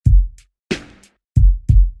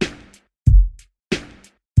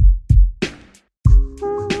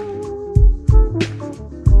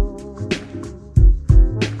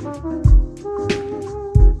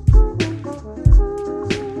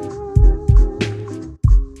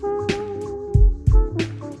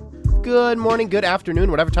good morning, good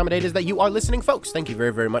afternoon, whatever time of day it is that you are listening, folks. Thank you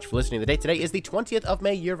very, very much for listening. The date today is the 20th of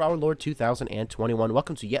May, year of our Lord 2021.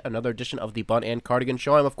 Welcome to yet another edition of the Bun and Cardigan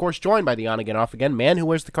Show. I'm, of course, joined by the on-again, off-again man who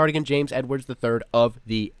wears the cardigan, James Edwards III of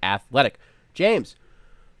The Athletic. James,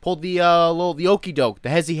 pulled the okey-doke, the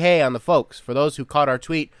hezzy-hey on the folks. For those who caught our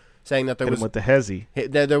tweet saying that there was with the hezzy.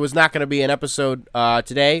 There was not going to be an episode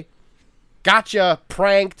today. Gotcha,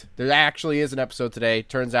 pranked. There actually is an episode today.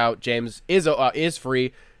 Turns out James is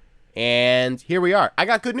free, and here we are. I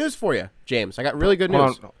got good news for you, James. I got really good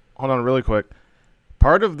news. Hold on really quick.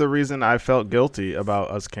 Part of the reason I felt guilty about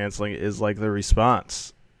us canceling is like the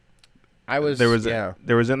response. There was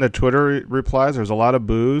in the Twitter replies, there was a lot of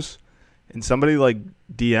boos, and somebody like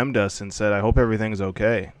DM'd us and said, "I hope everything's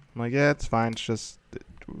okay." I'm like, "Yeah, it's fine. It's just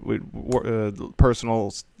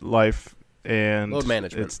personal life and load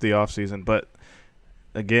management. It's the off season." But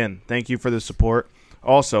again, thank you for the support.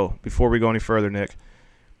 Also, before we go any further, Nick,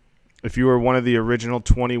 if you were one of the original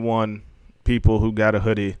 21 people who got a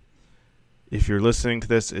hoodie, if you're listening to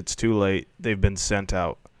this, it's too late. They've been sent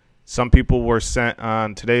out. Some people were sent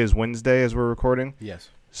on, today is Wednesday as we're recording. Yes.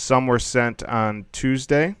 Some were sent on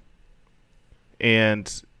Tuesday,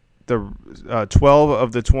 and the 12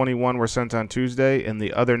 of the 21 were sent on Tuesday, and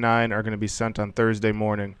the other 9 are going to be sent on Thursday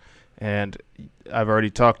morning. And I've already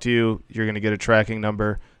talked to you. You're going to get a tracking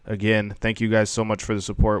number. Again, thank you guys so much for the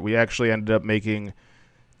support. We actually ended up making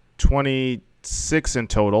 26 in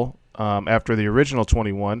total after the original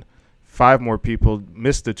 21. 5 more people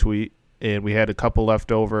missed the tweet, and we had a couple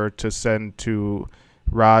left over to send to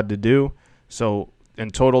Rod to do. So in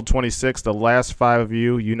total, 26. The last 5 of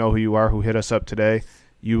you, you know who you are, who hit us up today.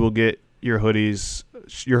 You will get your hoodies.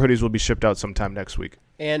 Your hoodies will be shipped out sometime next week.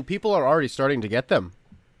 And people are already starting to get them.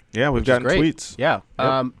 Yeah, we've gotten tweets. Yeah.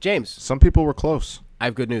 Yep. James. Some people were close. I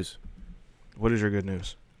have good news. What is your good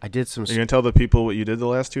news? I did some... Are you going to tell the people what you did the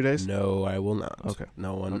last 2 days? No, I will not. Okay.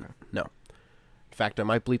 No one... Okay. No. In fact, I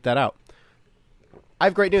might bleep that out. I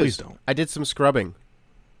have great news. Please don't. I did some scrubbing.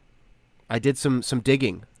 I did some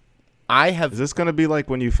digging. Is this going to be like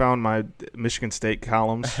when you found my Michigan State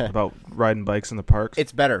columns about riding bikes in the parks?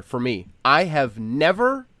 It's better for me. I have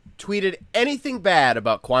never tweeted anything bad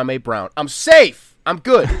about Kwame Brown. I'm safe. I'm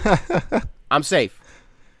good. I'm safe.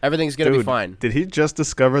 Everything's going to be fine. Did he just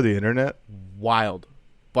discover the internet? Wild.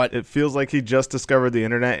 But it feels like he just discovered the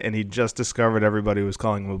internet, and he just discovered everybody was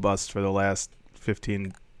calling him a bust for the last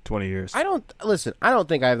 15, 20 years. I don't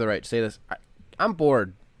think I have the right to say this. I'm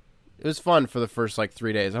bored. It was fun for the first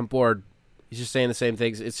 3 days. I'm bored. He's just saying the same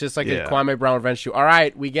things. It's just like a Kwame Brown revenge shoot. All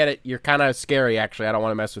right, we get it. You're kind of scary, actually. I don't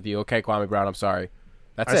want to mess with you. Okay, Kwame Brown, I'm sorry.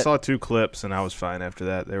 That's it. I saw 2 clips, and I was fine after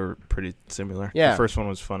that. They were pretty similar. Yeah. The first one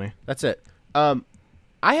was funny. That's it. I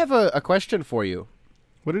have a question for you.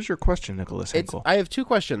 What is your question, Nicolas Henkel? I have 2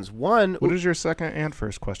 questions. One... What is your second and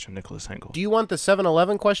first question, Nicolas Henkel? Do you want the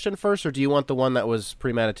 7-Eleven question first, or do you want the one that was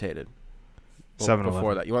premeditated? 7-Eleven.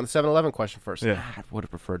 Before that. You want the 7-Eleven question first? Yeah. I would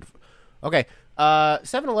have preferred... Okay.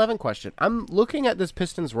 7-Eleven question. I'm looking at this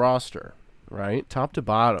Pistons roster, right, top to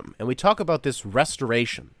bottom, and we talk about this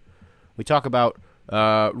restoration. We talk about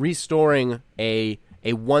restoring a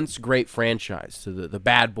once great franchise to the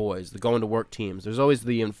bad boys, the going-to-work teams. There's always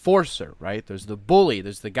the enforcer, right? There's the bully.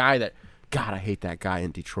 There's the guy that... God, I hate that guy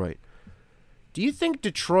in Detroit. Do you think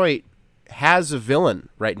Detroit has a villain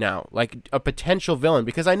right now, like a potential villain?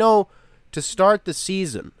 Because I know to start the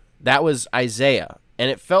season, that was Isaiah, and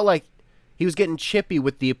it felt like he was getting chippy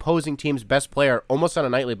with the opposing team's best player almost on a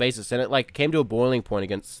nightly basis, and it came to a boiling point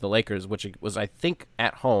against the Lakers, which was, I think,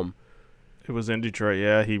 at home. It was in Detroit,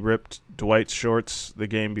 yeah. He ripped Dwight's shorts the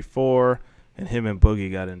game before, and him and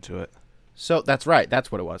Boogie got into it. So that's right.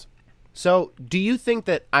 That's what it was. So do you think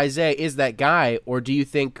that Isaiah is that guy, or do you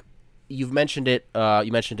think you've mentioned it?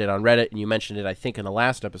 You mentioned it on Reddit, and you mentioned it, I think, in the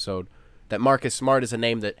last episode, that Marcus Smart is a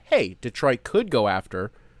name that, hey, Detroit could go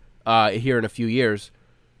after here in a few years.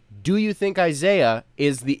 Do you think Isaiah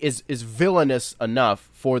is villainous enough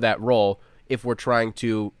for that role if we're trying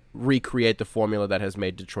to recreate the formula that has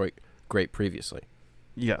made Detroit great previously?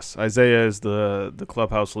 Yes, Isaiah is the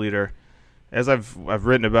clubhouse leader. As I've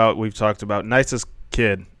written about, we've talked about, nicest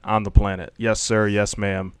kid on the planet. Yes, sir. Yes,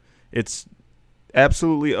 ma'am. It's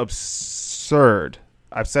absolutely absurd.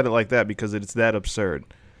 I've said it like that because it's that absurd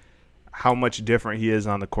how much different he is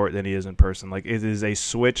on the court than he is in person. It is a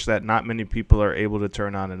switch that not many people are able to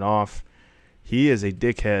turn on and off. He is a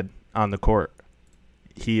dickhead on the court.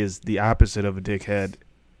 He is the opposite of a dickhead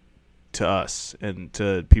to us and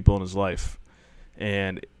to people in his life.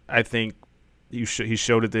 And I think he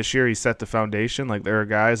showed it this year. He set the foundation. There are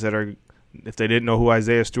guys that are, if they didn't know who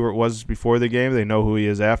Isaiah Stewart was before the game, they know who he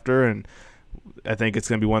is after. And I think it's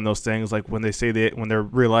going to be one of those things like when they're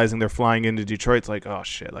realizing they're flying into Detroit, it's like, oh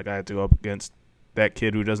shit, like I have to go up against that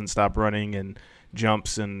kid who doesn't stop running and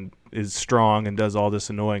jumps and is strong and does all this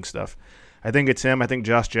annoying stuff. I think it's him. I think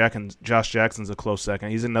Josh Jackson's a close second.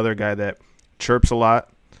 He's another guy that chirps a lot.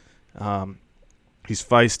 He's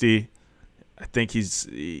feisty. I think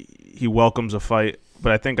he welcomes a fight.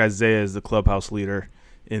 But I think Isaiah is the clubhouse leader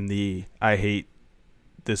in the I hate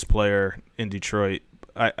this player in Detroit.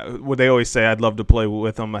 What they always say, I'd love to play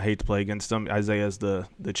with him. I hate to play against him. Isaiah is the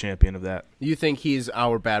champion of that. You think he's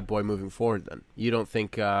our bad boy moving forward then? You don't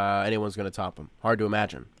think anyone's going to top him? Hard to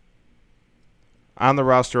imagine. On the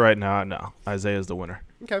roster right now, no. Isaiah is the winner.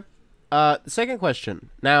 Okay. Second question.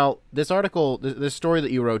 Now, this article, this story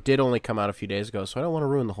that you wrote did only come out a few days ago, so I don't want to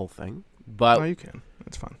ruin the whole thing. But you can.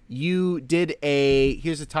 That's fine. You did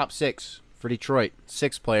here's the top 6 for Detroit.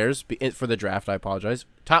 6 players for the draft, I apologize.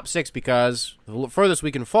 Top 6 because the furthest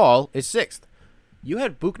we can fall is 6th. You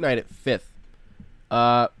had Book Knight at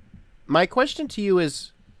 5th. My question to you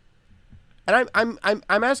is, and I'm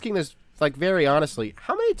asking this like very honestly,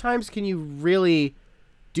 how many times can you really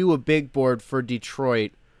do a big board for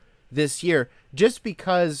Detroit this year? Just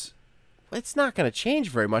because it's not going to change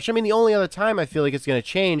very much. I mean, the only other time I feel like it's going to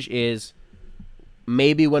change is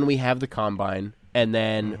maybe when we have the combine, and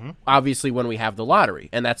then obviously when we have the lottery,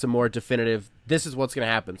 and that's a more definitive, this is what's going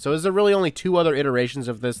to happen. So is there really only 2 other iterations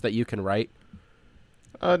of this that you can write?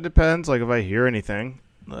 Depends. Like if I hear anything,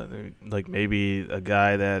 like maybe a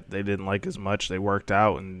guy that they didn't like as much, they worked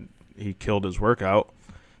out and he killed his workout.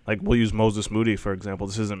 Like we'll use Moses Moody, for example.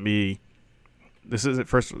 This isn't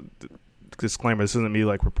first disclaimer. This isn't me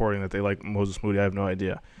like reporting that they like Moses Moody. I have no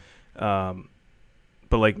idea.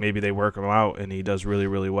 But like maybe they work him out and he does really,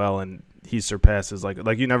 really well and he surpasses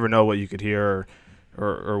like you never know what you could hear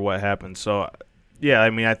or what happens. So yeah, I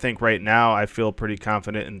mean I think right now I feel pretty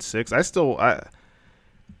confident in 6.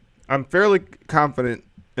 I'm fairly confident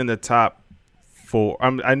in the top 4.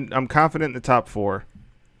 I'm confident in the top 4.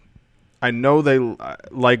 I know they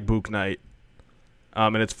like Book Knight.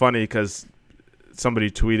 And it's funny because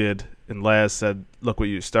somebody tweeted and Laz said, "Look what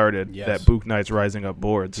you started." Yes. That Book Knight's rising up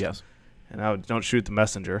boards. Yes. And don't shoot the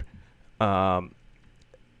messenger.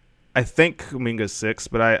 I think Kuminga's 6,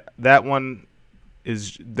 but that one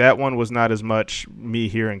was not as much me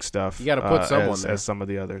hearing stuff. You got to put someone there as some of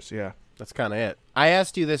the others. Yeah, that's kind of it. I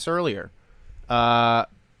asked you this earlier, and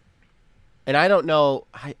I don't know.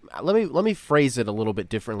 Let me phrase it a little bit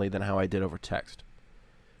differently than how I did over text.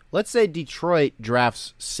 Let's say Detroit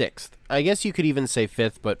drafts 6th. I guess you could even say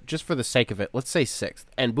 5th, but just for the sake of it, let's say 6th,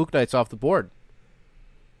 and Book Knight's off the board,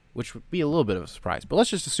 which would be a little bit of a surprise, but let's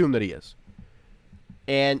just assume that he is.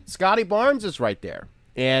 And Scotty Barnes is right there.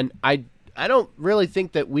 And I don't really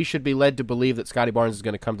think that we should be led to believe that Scotty Barnes is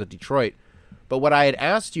going to come to Detroit. But what I had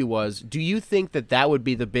asked you was, do you think that would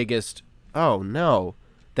be the biggest, that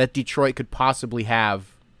Detroit could possibly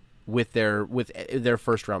have with their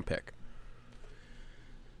first-round pick?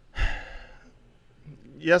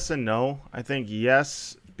 Yes and no. I think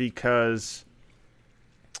yes because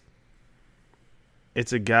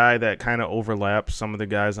it's a guy that kind of overlaps some of the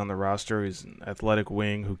guys on the roster. He's an athletic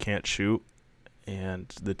wing who can't shoot, and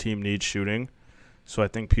the team needs shooting. So I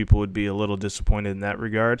think people would be a little disappointed in that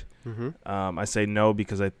regard. I say no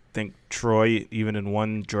because I think Troy, even in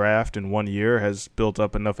one draft in 1 year, has built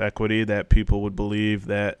up enough equity that people would believe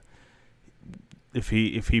that if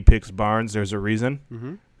he picks Barnes, there's a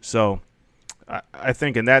reason. So I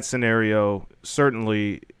think in that scenario,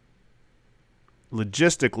 certainly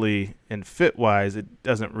logistically and fit-wise, it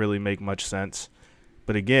doesn't really make much sense.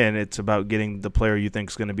 But again, it's about getting the player you think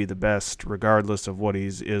is going to be the best, regardless of what he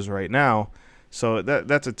is right now. So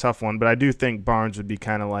that's a tough one. But I do think Barnes would be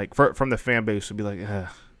kind of like, from the fan base, would be like, I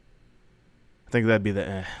think that'd be the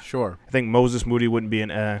eh. Sure. I think Moses Moody wouldn't be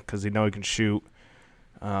an eh because he can shoot.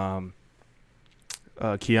 Keon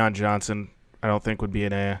Johnson, I don't think would be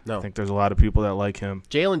an eh. No. I think there's a lot of people that like him.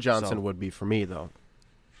 Jalen Johnson would be for me, though.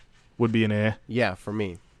 Would be an eh? Yeah, for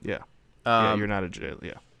me. Yeah. Yeah, you're not a Jalen.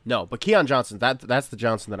 Yeah. No, but Keon Johnson, that's the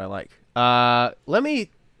Johnson that I like. Let me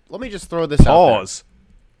just throw this out there. Pause.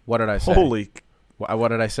 What did I say? Holy. What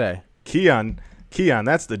did I say? Keon,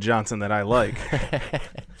 that's the Johnson that I like.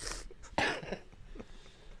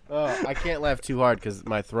 I can't laugh too hard because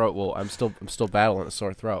my throat will. I'm still battling a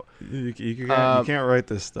sore throat. You can't write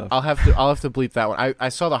this stuff. I'll have to bleep that one. I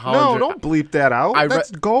saw the Hollinger. No, don't bleep that out.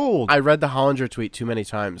 That's gold. I read the Hollinger tweet too many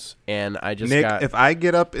times, and I just Nick, if I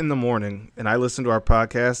get up in the morning and I listen to our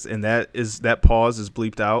podcast and that pause is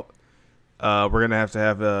bleeped out, we're gonna have to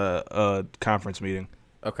have a conference meeting.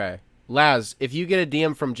 Okay. Laz, if you get a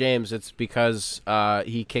DM from James, it's because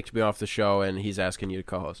he kicked me off the show and he's asking you to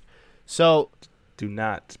co-host. So Do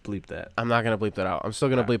not bleep that. I'm not gonna bleep that out. I'm still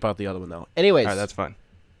gonna bleep out the other one though. Anyways, all right, that's fine.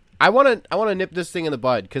 I want to nip this thing in the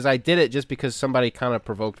bud because I did it just because somebody kind of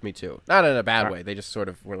provoked me to. Not in a bad way. They just sort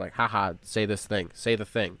of were like, haha, say this thing. Say the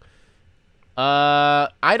thing.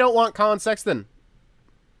 I don't want Colin Sexton.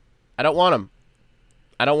 I don't want him.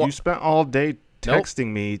 I don't want. You spent all day texting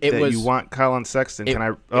me that you want Colin Sexton. Can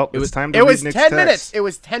I? Oh, it's time to read Nick's text. 10 minutes. It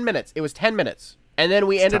was 10 minutes. It was 10 minutes. And then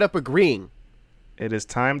we ended up agreeing. It is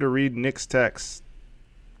time to read Nick's text.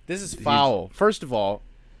 This is foul. First of all.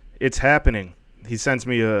 It's happening. He sends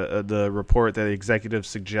me the report that the executives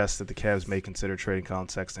suggest that the Cavs may consider trading Colin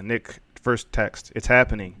Sexton. Nick, first text. It's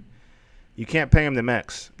happening. You can't pay him the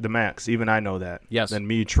max. Even I know that. Yes. Then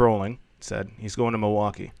me trolling said he's going to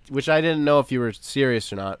Milwaukee. Which I didn't know if you were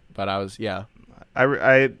serious or not, but I was, yeah.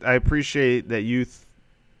 I appreciate that you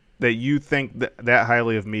think that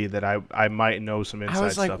highly of me that I might know some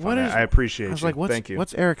inside stuff on that. I appreciate you. Like, Thank you.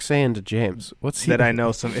 What's Eric saying to James? What's he that I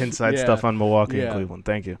know some inside stuff on Milwaukee and Cleveland.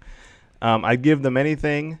 Thank you. I'd give them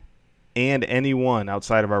anything and anyone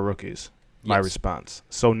outside of our rookies. My response.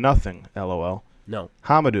 So nothing, LOL. No.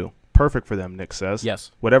 Hamadou. Perfect for them, Nick says.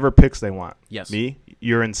 Yes. Whatever picks they want. Yes. Me?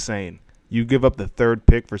 You're insane. You give up the third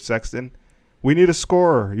pick for Sexton? We need a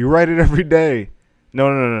scorer. You write it every day.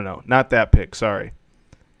 No. Not that pick. Sorry.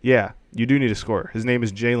 Yeah, you do need a scorer. His name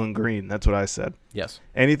is Jalen Green. That's what I said. Yes.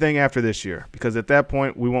 Anything after this year, because at that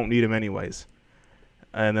point, we won't need him anyways.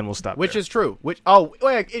 And then we'll stop Which there. Is true.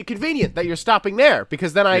 Convenient that you're stopping there,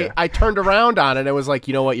 because then I turned around on it and was like,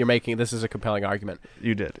 you know what, this is a compelling argument.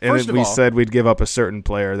 You did. And then we said we'd give up a certain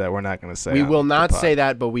player that we're not going to say. We will not say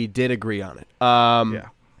that, but we did agree on it. Yeah.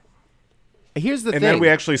 Here's the thing. And then we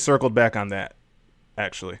actually circled back on that,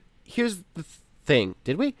 actually. Here's the thing.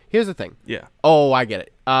 Did we? Here's the thing. Yeah. Oh, I get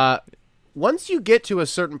it. Once you get to a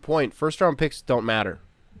certain point, first-round picks don't matter.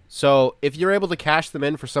 So if you're able to cash them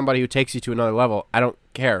in for somebody who takes you to another level, I don't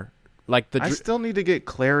care. I still need to get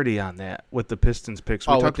clarity on that with the Pistons picks.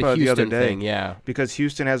 We talked with about the it the other Houston day. thing, yeah. Because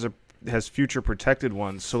Houston has future protected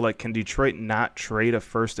ones. So can Detroit not trade a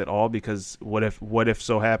first at all? Because what if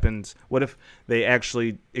so happens? What if they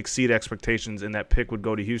actually exceed expectations and that pick would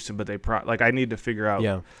go to Houston? But I need to figure out.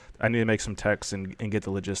 Yeah. I need to make some texts and get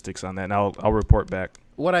the logistics on that, and I'll report back.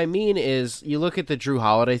 What I mean is, you look at the Drew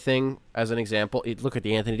Holiday thing as an example. You look at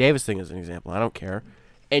the Anthony Davis thing as an example. I don't care.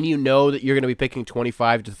 And you know that you're going to be picking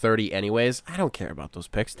 25 to 30 anyways. I don't care about those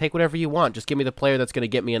picks. Take whatever you want. Just give me the player that's going to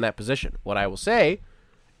get me in that position. What I will say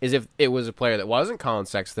is, if it was a player that wasn't Colin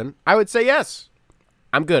Sexton, I would say yes.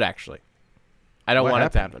 I'm good, actually. I don't want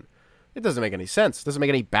it to happen. It doesn't make any sense. It doesn't make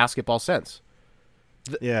any basketball sense.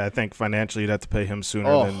 I think financially you'd have to pay him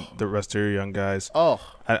sooner than the rest of your young guys.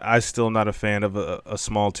 I still not a fan of a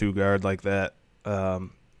small two guard like that. At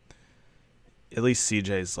least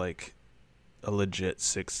CJ's like a legit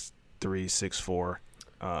 6'3", 6'4".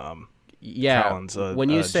 Collins when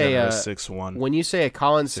you say 6'1". When you say a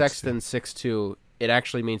Colin Sexton 6'2", it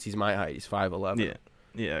actually means he's my height. He's 5'11".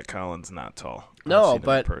 Yeah. Collins not tall. No,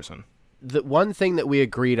 but person. The one thing that we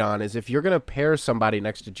agreed on is if you're going to pair somebody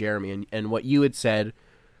next to Jeremy, and what you had said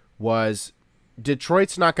was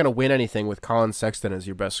Detroit's not going to win anything with Colin Sexton as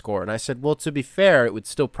your best scorer. And I said, well, to be fair, it would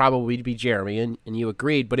still probably be Jeremy, and you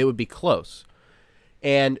agreed, but it would be close.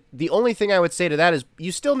 And the only thing I would say to that is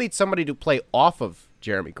you still need somebody to play off of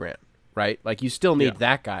Jeremy Grant, right? You still need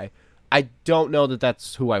that guy. I don't know that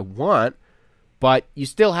that's who I want, but you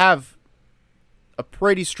still have a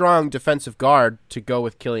pretty strong defensive guard to go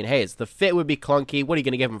with Killian Hayes. The fit would be clunky. What are you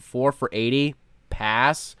going to give him, 4 for 80?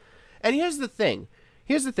 Pass. And here's the thing.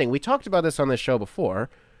 We talked about this on this show before.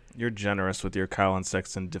 You're generous with your Colin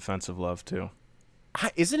Sexton defensive love too.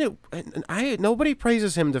 Isn't it? Nobody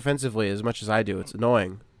praises him defensively as much as I do. It's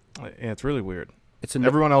annoying. Yeah, it's really weird.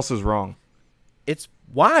 Everyone else is wrong. It's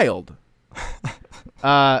wild.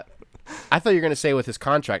 I thought you were going to say with his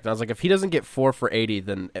contract, and I was like, if he doesn't get 4 for 80,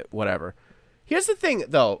 then whatever. Here's the thing,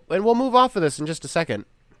 though, and we'll move off of this in just a second.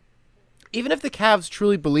 Even if the Cavs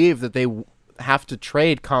truly believe that they have to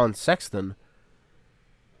trade Colin Sexton,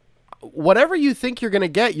 whatever you think you're going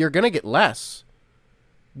to get less.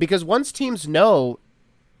 Because once teams know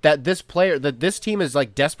that this team is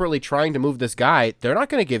desperately trying to move this guy, they're not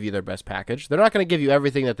going to give you their best package. They're not going to give you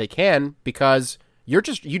everything that they can because you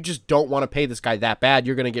just don't want to pay this guy that bad.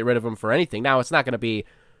 You're going to get rid of him for anything. Now, it's not going to be,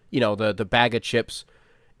 the bag of chips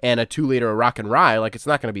and a 2-liter of rock and rye. It's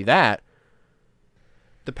not going to be that.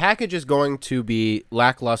 The package is going to be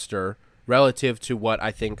lackluster relative to what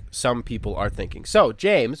I think some people are thinking. So,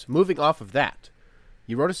 James, moving off of that,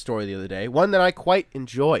 you wrote a story the other day, one that I quite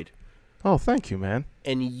enjoyed. Oh, thank you, man.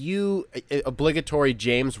 And you, obligatory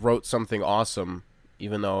James, wrote something awesome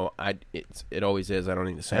even though it always is. I don't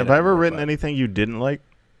need to say it. Have I ever anymore, written but- anything you didn't like?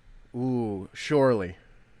 Ooh, surely.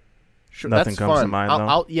 Sure, Nothing that's comes fun. to mind,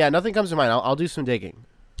 I'll, though? yeah, nothing comes to mind. I'll do some digging.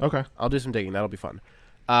 Okay. I'll do some digging. That'll be fun.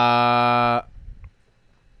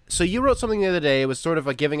 So you wrote something the other day. It was sort of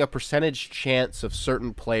like giving a percentage chance of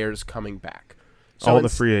certain players coming back. So All the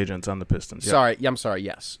free agents on the Pistons. Yep. Sorry. Yeah, I'm sorry.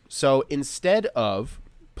 Yes. So instead of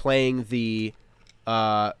playing the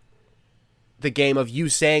game of you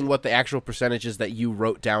saying what the actual percentages that you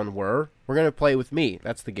wrote down were, we're going to play with me.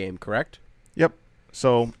 That's the game, correct? Yep.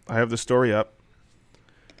 So I have the story up.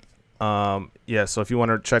 Yeah, so if you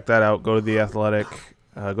want to check that out, go to The Athletic,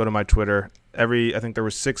 go to my Twitter. I think there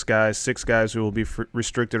were six guys who will be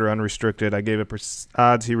restricted or unrestricted. I gave it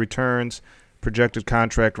odds he returns, projected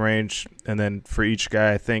contract range, and then for each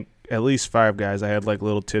guy, I think at least 5 guys, I had like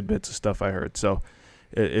little tidbits of stuff I heard. So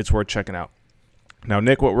it's worth checking out. Now,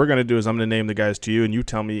 Nick, what we're going to do is I'm going to name the guys to you, and you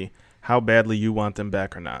tell me how badly you want them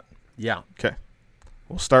back or not. Yeah. Okay.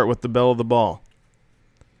 We'll start with the belle of the ball,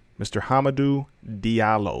 Mr. Hamidou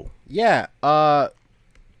Diallo. Yeah.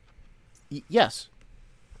 Yes.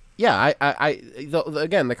 Yeah.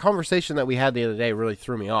 Again, the conversation that we had the other day really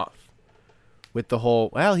threw me off with the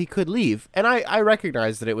whole, well, he could leave. And I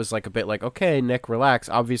recognize that it was like a bit like, okay, Nick, relax.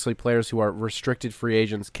 Obviously, players who are restricted free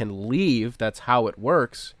agents can leave. That's how it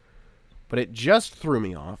works. But it just threw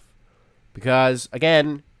me off because,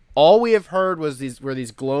 again, all we have heard were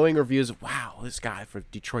these glowing reviews of, wow, this guy for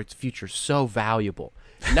Detroit's future is so valuable.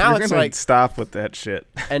 Now You're it's gonna like, stop with that shit.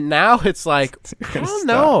 and now it's like, I You're don't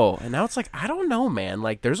gonna know. And now it's like, I don't know, man.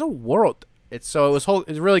 Like, there's a world. It's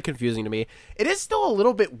really confusing to me. It is still a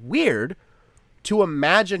little bit weird to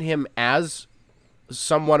imagine him as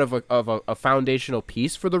somewhat of a foundational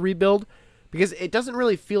piece for the rebuild because it doesn't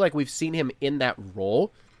really feel like we've seen him in that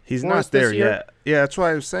role. He's Whereas not there this year- yet. Yeah, that's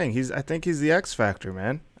why I was saying I think he's the X factor,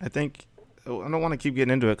 man. I don't want to keep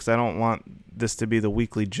getting into it because I don't want this to be the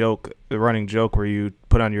weekly joke, the running joke where you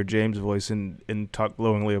put on your James voice and talk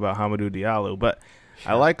glowingly about Hamidou Diallo. But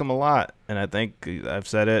I like him a lot, and I think I've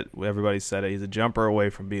said it. Everybody said it. He's a jumper away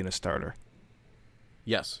from being a starter.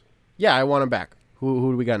 Yes. Yeah, I want him back.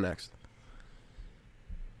 Who do we got next?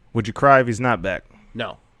 Would you cry if he's not back?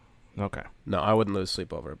 No. Okay. No, I wouldn't lose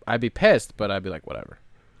sleep over it. I'd be pissed, but I'd be like, whatever.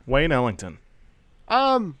 Wayne Ellington.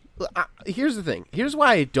 Here's the thing. Here's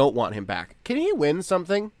why I don't want him back. Can he win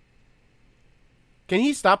something? Can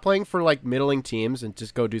he stop playing for like middling teams and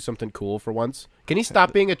just go do something cool for once? Can he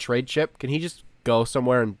stop being a trade chip? Can he just go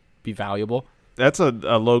somewhere and be valuable? That's a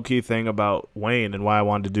low-key thing about Wayne and why I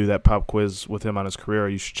wanted to do that pop quiz with him on his career.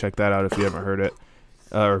 You should check that out if you haven't heard it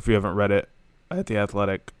or if you haven't read it at The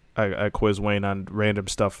Athletic. I quiz Wayne on random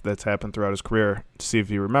stuff that's happened throughout his career to see if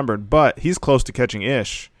he remembered. But he's close to catching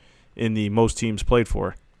Ish in the most teams played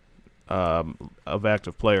for of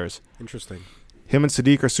active players. Interesting. Him and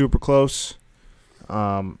Sadiq are super close.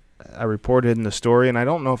 I reported in the story, and I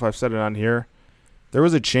don't know if I've said it on here. There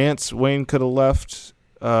was a chance Wayne could have left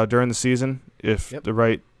during the season if the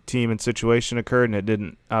right team and situation occurred, and it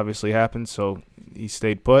didn't obviously happen, so he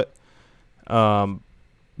stayed put.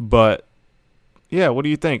 But, yeah, what do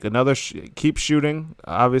you think? Another keep shooting,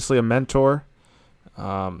 obviously a mentor.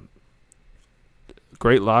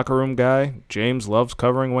 Great locker room guy. James loves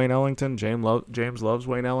covering Wayne Ellington. James loves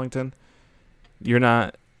Wayne Ellington. You're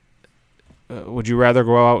not would you rather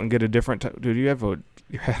go out and get a different dude, you have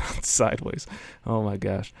your head on sideways. Oh my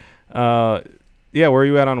gosh. Yeah, where are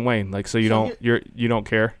you at on Wayne? Like, so you don't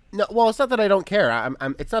care? No, well, it's not that I don't care.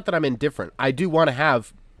 It's not that I'm indifferent. I do want to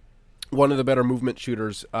have one of the better movement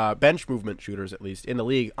shooters, bench movement shooters at least, in the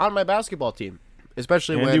league on my basketball team,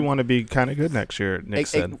 especially and when you want to be kind of good next year, Nick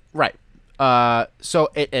said. Right.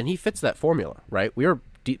 And he fits that formula, right? We were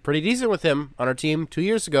pretty decent with him on our team 2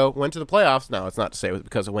 years ago, went to the playoffs. Now, it's not to say it was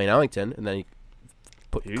because of Wayne Ellington, and then he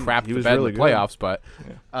crapped the bed in the playoffs, but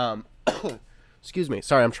excuse me.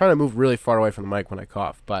 Sorry, I'm trying to move really far away from the mic when I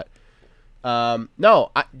cough. But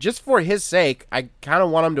no, just for his sake, I kind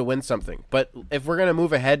of want him to win something. But if we're going to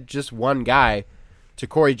move ahead just one guy to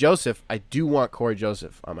Corey Joseph, I do want Corey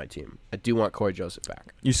Joseph on my team. I do want Corey Joseph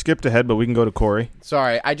back. You skipped ahead, but we can go to Corey.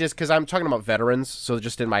 Sorry, because I'm talking about veterans, so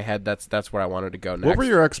just in my head, that's where I wanted to go next. What were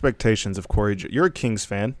your expectations of Corey? You're a Kings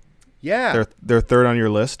fan. Yeah. They're third on your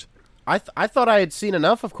list. I thought I had seen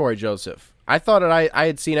enough of Corey Joseph. I thought that I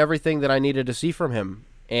had seen everything that I needed to see from him,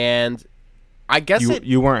 and I guess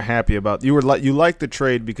you weren't happy about you liked the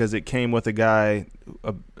trade because it came with a guy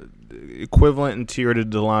equivalent in tier to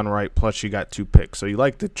DeLon Wright, plus you got 2 picks, so you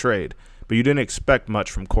liked the trade, but you didn't expect much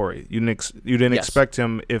from Corey. You didn't expect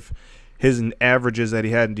him, if his averages that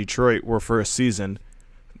he had in Detroit were for a season,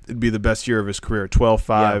 it'd be the best year of his career,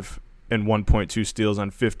 12-5 and 1.2 steals on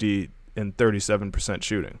 50 and 37%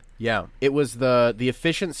 shooting. Yeah, it was the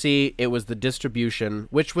efficiency, it was the distribution,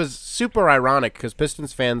 which was super ironic because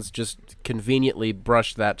Pistons fans just conveniently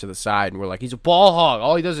brushed that to the side and were like, he's a ball hog.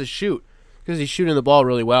 All he does is shoot because he's shooting the ball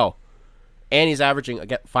really well. And he's averaging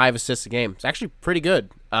 5 assists a game. It's actually pretty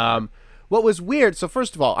good. What was weird, so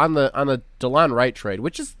first of all, on the DeLon Wright trade,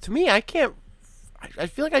 which is, to me, I feel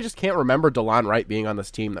like I just can't remember DeLon Wright being on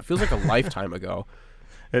this team. That feels like a lifetime ago.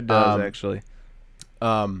 It does, actually.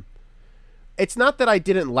 It's not that I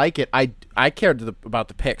didn't like it. I cared about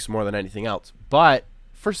the picks more than anything else. But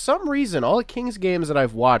for some reason, all the Kings games that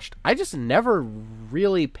I've watched, I just never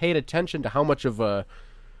really paid attention to how much of a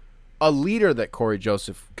leader that Corey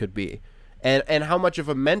Joseph could be, and how much of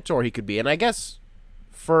a mentor he could be. And I guess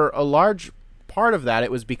for a large part of that,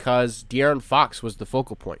 it was because De'Aaron Fox was the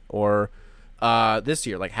focal point, or this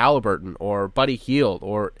year, like Halliburton or Buddy Hield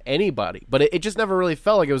or anybody. But it just never really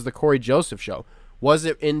felt like it was the Corey Joseph show. Was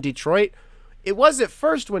it in Detroit? It was at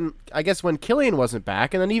first when Killian wasn't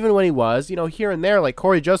back, and then even when he was, here and there, like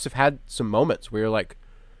Corey Joseph had some moments where you're like,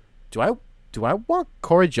 do I want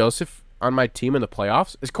Corey Joseph on my team in the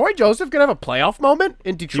playoffs? Is Corey Joseph gonna have a playoff moment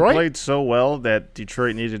in Detroit? He played so well that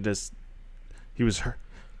Detroit needed to. He was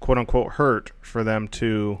quote unquote hurt for them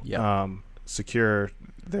to secure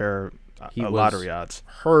their lottery odds.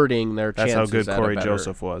 Hurting their chances. That's how good Corey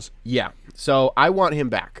Joseph was. Yeah. So I want him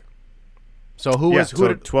back. So who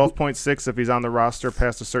 12.6 if he's on the roster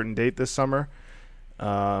past a certain date this summer.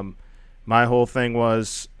 My whole thing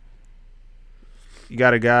was, you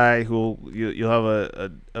got a guy who you'll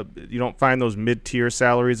have you don't find those mid-tier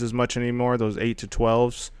salaries as much anymore, those 8 to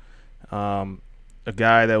 12s. A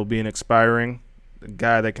guy that will be an expiring, a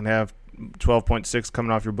guy that can have 12.6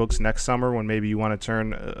 coming off your books next summer when maybe you want to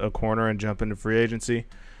turn a corner and jump into free agency.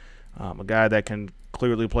 A guy that can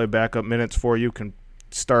clearly play backup minutes for you, can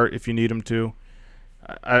start if you need him to.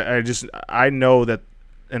 I know that,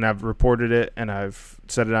 and I've reported it and I've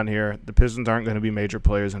said it on here, the Pistons aren't going to be major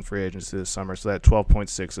players in free agency this summer, so that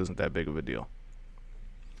 12.6 isn't that big of a deal.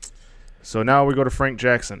 So now we go to Frank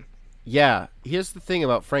Jackson. Yeah, here's the thing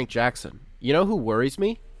about Frank Jackson. You know who worries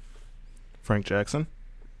me? Frank Jackson?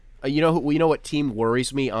 You know what team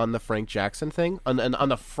worries me on the Frank Jackson thing? On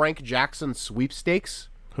the Frank Jackson sweepstakes?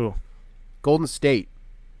 Who? Golden State.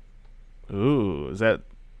 Ooh, is that?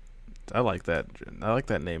 I like that. I like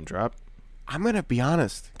that name drop. I'm gonna be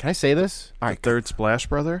honest. Can I say this? All right, third Splash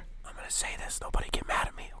Brother. I'm gonna say this. Nobody get mad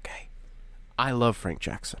at me, okay? I love Frank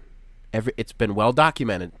Jackson. It's been well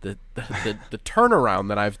documented the turnaround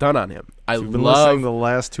that I've done on him. You've been listening the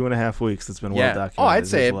last 2.5 weeks. It's been well documented.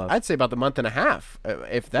 Oh, I'd say about the month and a half,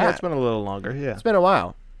 if that. Yeah, it's been a little longer. Yeah, it's been a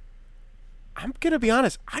while. I'm gonna be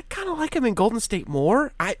honest. I kind of like him in Golden State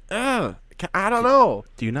more. I don't know.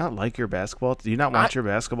 Do you not like your basketball? Do you not want your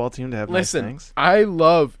basketball team to have nice things? I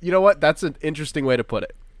love. You know what? That's an interesting way to put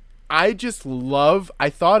it. I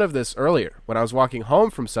thought of this earlier when I was walking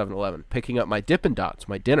home from 7-Eleven, picking up my Dippin' Dots,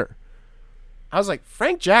 my dinner. I was like,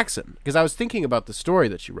 Frank Jackson, because I was thinking about the story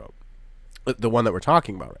that she wrote, the one that we're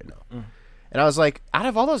talking about right now. Mm. And I was like, out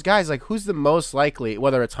of all those guys, like, who's the most likely,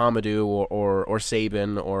 whether it's Hamadou or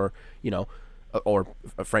Saban or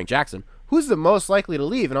Frank Jackson, who's the most likely to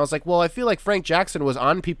leave? And I was like, well, I feel like Frank Jackson was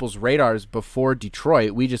on people's radars before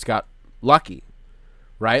Detroit. We just got lucky,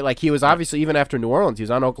 right? Like, he was obviously, even after New Orleans, he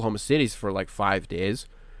was on Oklahoma City for like 5 days.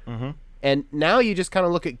 Mm-hmm. And now you just kind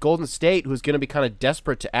of look at Golden State, who's going to be kind of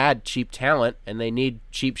desperate to add cheap talent, and they need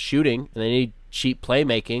cheap shooting, and they need cheap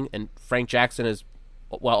playmaking, and Frank Jackson is,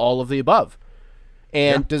 well, all of the above.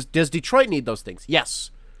 And does Detroit need those things?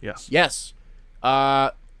 Yes.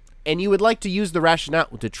 And you would like to use the rationale.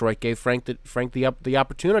 Well, Detroit gave Frank the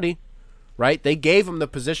opportunity, right? They gave him the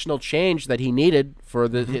positional change that he needed for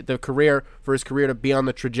the career, for his career to be on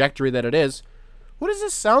the trajectory that it is. What does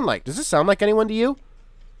this sound like? Does this sound like anyone to you?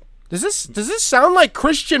 Does this sound like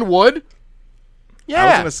Christian Wood? Yeah. I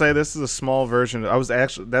was gonna say this is a small version.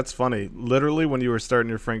 That's funny. Literally, when you were starting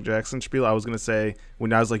your Frank Jackson spiel, I was gonna say,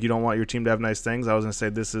 when I was like, you don't want your team to have nice things, I was gonna say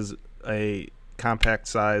this is a compact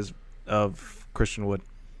size of Christian Wood.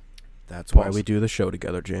 That's why we do the show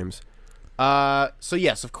together, James. So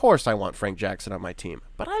yes, of course I want Frank Jackson on my team,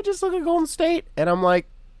 but I just look at Golden State and I'm like,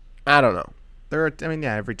 I don't know.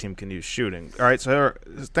 Every team can use shooting. All right, so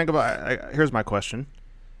think about. Here's my question.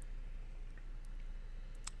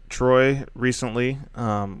 Troy recently,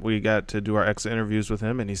 we got to do our exit interviews with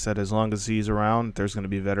him, and he said as long as he's around, there's going to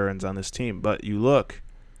be veterans on this team. But you look,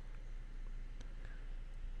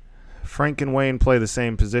 Frank and Wayne play the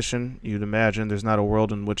same position. You'd imagine there's not a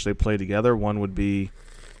world in which they play together. One would be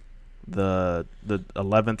the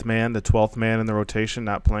 11th man, the 12th man in the rotation,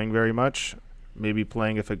 not playing very much, maybe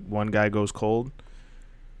playing if one guy goes cold.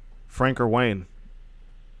 Frank or Wayne?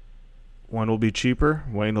 One will be cheaper.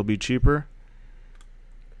 Wayne will be cheaper.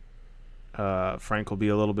 Frank will be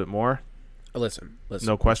a little bit more. Listen.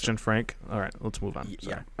 No question, Frank. All right, let's move on.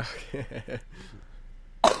 Yeah.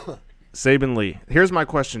 Saban Lee. Here's my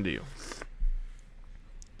question to you.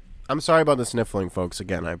 I'm sorry about the sniffling, folks.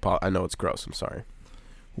 Again, I know it's gross. I'm sorry.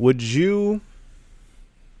 Would you...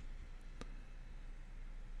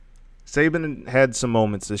 Saban had some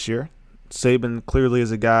moments this year. Saban clearly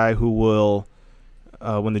is a guy who will,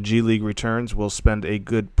 when the G League returns, will spend a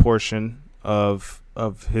good portion of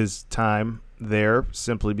his time there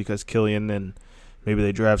simply because Killian and maybe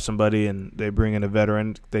they draft somebody and they bring in a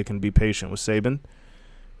veteran. They can be patient with Saban.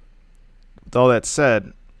 With all that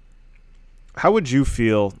said, how would you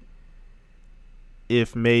feel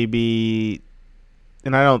if maybe,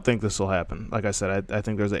 and I don't think this will happen. Like I said, I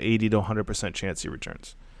think there's an 80 to 100% chance he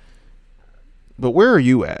returns. But where are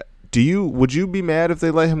you at? Would you be mad if they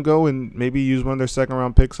let him go and maybe use one of their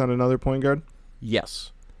second-round picks on another point guard?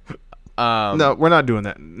 Yes. No, we're not doing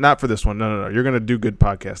that. Not for this one. No. You're going to do good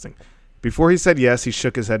podcasting. Before he said yes, he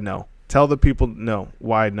shook his head no. Tell the people no.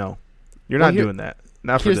 Why no? You're not doing that.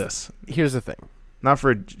 Not for this. Here's the thing. Not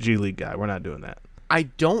for a G League guy. We're not doing that. I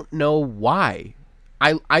don't know why.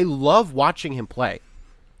 I love watching him play.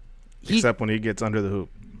 Except when he gets under the hoop.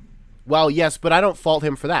 Well, yes, but I don't fault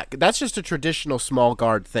him for that. That's just a traditional small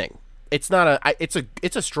guard thing. It's not it's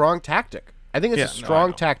a strong tactic. I think it's a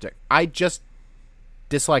strong tactic. I just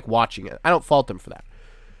dislike watching it. I don't fault him for that.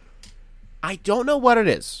 I don't know what it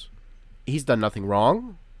is. He's done nothing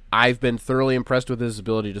wrong. I've been thoroughly impressed with his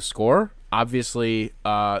ability to score. Obviously,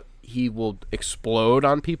 he will explode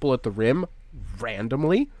on people at the rim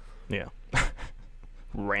randomly. Yeah.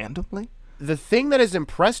 Randomly? The thing that has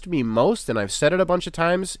impressed me most, and I've said it a bunch of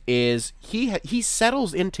times, is he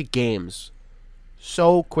settles into games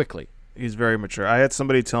so quickly. He's very mature. I had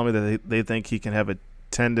somebody tell me that they think he can have a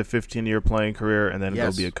 10 to 15-year playing career and then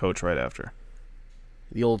go be a coach right after.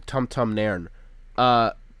 The old tum-tum nairn.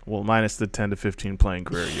 Well, minus the 10 to 15 playing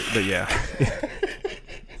career. But yeah.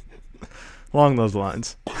 Along those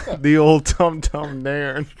lines. The old tum-tum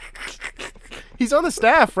nairn. He's on the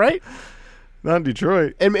staff, right? Not in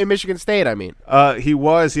Detroit. In Michigan State, I mean. He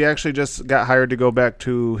was. He actually just got hired to go back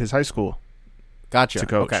to his high school. Gotcha. To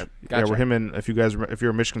coach. Okay. Gotcha. Yeah, where him and, if you're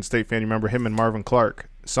a Michigan State fan, you remember him and Marvin Clark,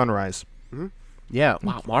 Sunrise. Mm-hmm. Yeah.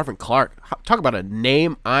 Wow, Marvin Clark. Talk about a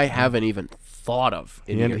name I haven't even thought of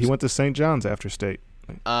in years. He went to St. John's after state.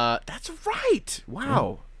 That's right.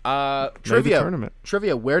 Wow. Yeah.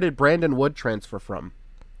 Trivia. Where did Brandon Wood transfer from?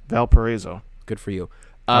 Valparaiso. Good for you.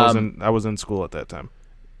 I was in school at that time.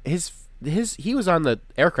 He was on the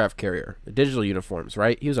aircraft carrier, the digital uniforms,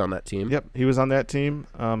 right? He was on that team. Yep, he was on that team.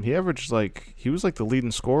 He averaged he was the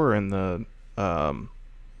leading scorer in the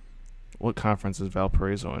what conference is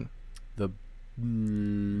Valparaiso in?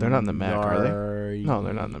 They're not in the MAC, are they? No,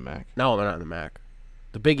 they're not in the MAC. No, they're not in the MAC.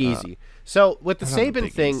 The Big Easy. So with the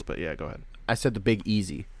Saban thing, East, but yeah, go ahead. I said the Big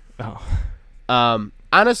Easy. Oh.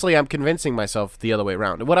 Honestly, I'm convincing myself the other way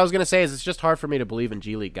around. What I was going to say is it's just hard for me to believe in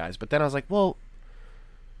G League guys. But then I was like, well,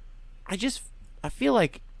 I feel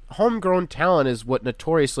like homegrown talent is what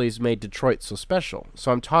notoriously has made Detroit so special.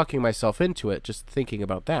 So I'm talking myself into it, just thinking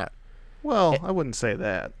about that. Well, I wouldn't say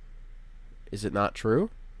that. Is it not true?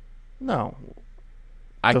 No.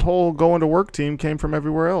 The whole going to work team came from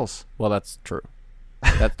everywhere else. Well, that's true.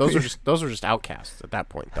 Those are just outcasts at that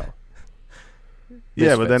point, though.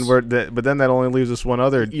 Yeah, but then that only leaves us one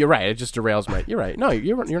other. You're right. It just derails my. You're right. No,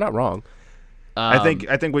 you're not wrong. I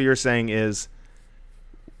think what you're saying is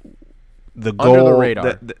the goal, under the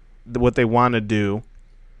radar. What they want to do,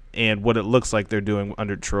 and what it looks like they're doing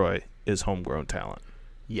under Troy is homegrown talent.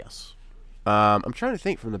 Yes. I'm trying to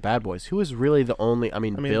think from the Bad Boys who was really the only. I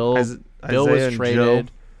mean Bill was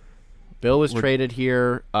traded. Bill was traded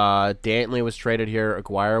here. Dantley was traded here.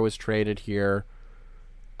 Aguirre was traded here.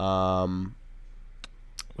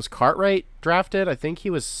 Was Cartwright drafted? I think he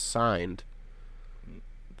was signed.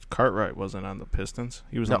 Cartwright wasn't on the Pistons.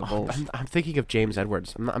 He was on the Bulls. I'm thinking of James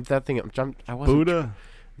Edwards. I'm thinking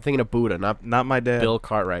of Buddha, not my dad. Bill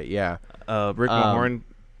Cartwright. Yeah. Rick Mahorn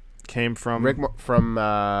came from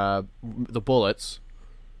the Bullets.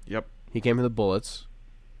 Yep. He came from the Bullets.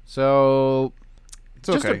 So it's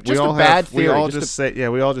okay. We all just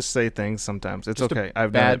say things sometimes. It's okay.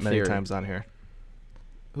 I've done it many times on here.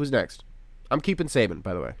 Who's next? I'm keeping Saban,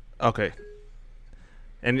 by the way. Okay.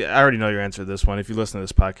 And I already know your answer to this one. If you listen to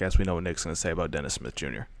this podcast, we know what Nick's going to say about Dennis Smith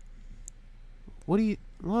Jr. What do you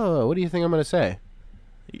think I'm going to say?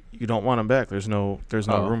 You you don't want him back. There's no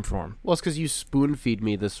room for him. Well, it's because you spoon-feed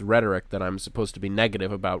me this rhetoric that I'm supposed to be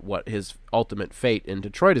negative about what his ultimate fate in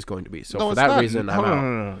Detroit is going to be. So for that reason, I'm out.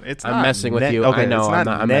 No. I'm messing with you. Okay, I know. it's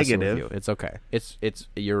not I'm messing negative. with you. It's okay. It's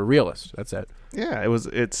you're a realist. That's it. Yeah,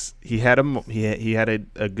 he had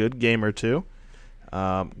a good game or two,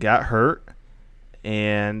 got hurt,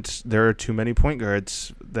 and there are too many point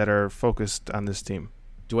guards that are focused on this team.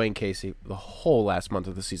 Dwayne Casey, the whole last month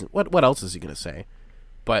of the season. What else is he going to say?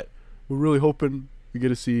 But we're really hoping we get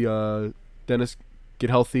to see Dennis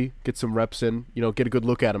get healthy, get some reps in, get a good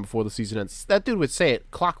look at him before the season ends. That dude would say it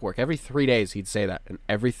clockwork. Every 3 days he'd say that. And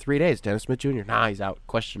every 3 days, Dennis Smith Jr., he's out,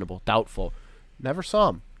 questionable, doubtful. Never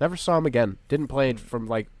saw him again. Didn't play from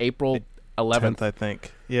like April 11th. 10th, I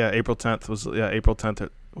think. Yeah, April 10th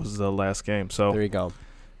was the last game. So there you go.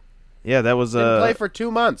 Yeah, that was Didn't play for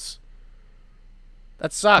 2 months.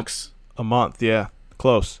 That sucks. A month, yeah.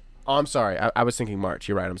 Close. Oh, I'm sorry. I was thinking March.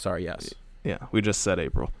 You're right. I'm sorry. Yes. Yeah, we just said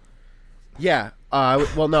April. Yeah.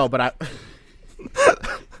 Well, no, but I.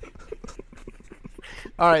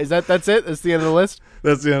 All right. That's it? That's the end of the list?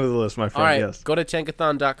 That's the end of the list, my friend. All right. Yes. Go to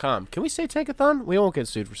tankathon.com. Can we say Tankathon? We won't get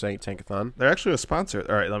sued for saying Tankathon. They're actually a sponsor.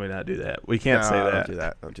 All right, let me not do that. We can't say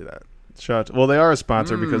that. Don't do that. Well, they are a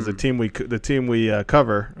sponsor because the team we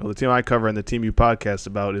cover, or the team I cover, and the team you podcast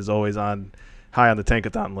about is always high on the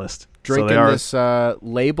Tankathon list. Drinking this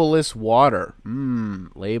labelless water.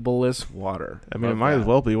 Labelless water. I mean, it might as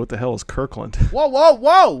well be. What the hell is Kirkland?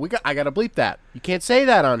 Whoa! I gotta bleep that. You can't say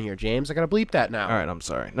that on here, James. I gotta bleep that now. All right, I'm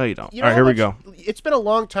sorry. No, you don't. You All right, here we go. It's been a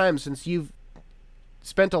long time since you've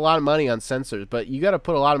spent a lot of money on censors, but you got to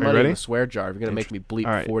put a lot of money in the swear jar if you're gonna make me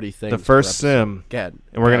bleep 40 things. The first sim. Go ahead.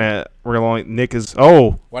 And we're gonna Nick is.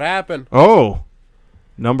 Oh. What happened? Oh.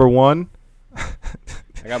 Number one.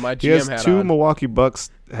 I got my GM hat on. He has two Milwaukee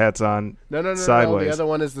Bucks hats on. No. Sideways. The other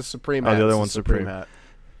one is the Supreme hat. The other one's Supreme hat.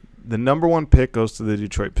 The number one pick goes to the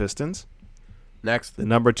Detroit Pistons. Next. The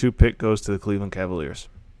number 2 pick goes to the Cleveland Cavaliers.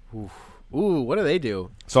 Ooh, what do they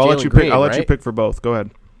do? So I'll let you pick. I'll let you pick for both. Go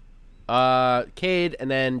ahead. Cade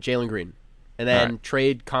and then Jalen Green, and then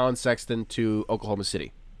trade Colin Sexton to Oklahoma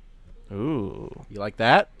City. Ooh, you like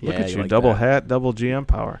that? Look at you, double hat, double GM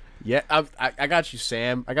power. Yeah, I got you,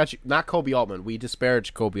 Sam. I got you. Not Kobe Altman. We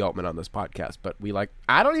disparage Kobe Altman on this podcast, but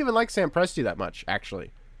I don't even like Sam Presti that much,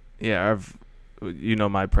 actually. Yeah,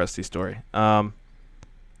 my Presti story. I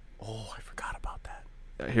forgot about that.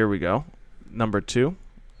 Here we go. Number 2.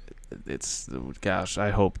 I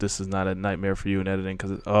hope this is not a nightmare for you in editing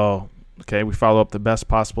okay. We follow up the best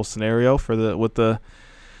possible scenario with the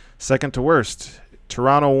second to worst.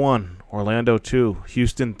 Toronto 1, Orlando 2,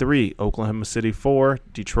 Houston 3, Oklahoma City 4,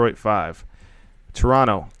 Detroit 5.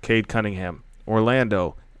 Toronto, Cade Cunningham.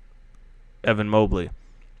 Orlando, Evan Mobley.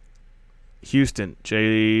 Houston,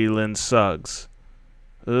 Jalen Suggs.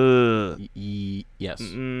 Yes.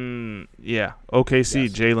 Yeah. OKC,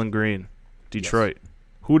 yes. Jalen Green. Detroit. Yes.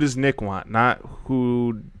 Who does Nick want? Not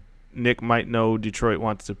who Nick might know Detroit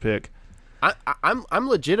wants to pick. I'm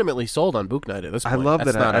legitimately sold on Book Night at this point. I love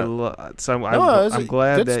that. I'm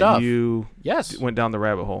glad that you went down the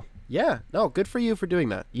rabbit hole. Yeah. No, good for you for doing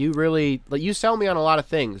that. You really you sell me on a lot of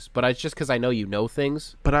things, but it's just because I know you know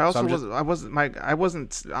things. But I also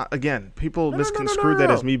wasn't. Again, people misconstrued that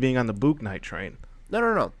as me being on the Book Night train.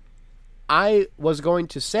 No. I was going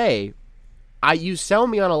to say, you sell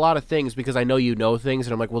me on a lot of things because I know you know things,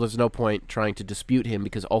 and I'm like, well, there's no point trying to dispute him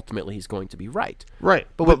because ultimately he's going to be right. Right.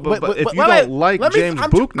 But if you don't like James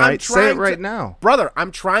Bouknight, say it right now. Brother,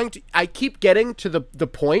 I'm trying to – I keep getting to the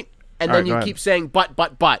point, and then you keep saying but,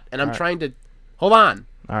 and I'm trying to – hold on.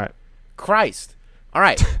 All right. Christ. All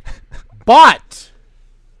right. But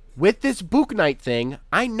with this Bouknight thing,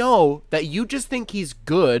 I know that you just think he's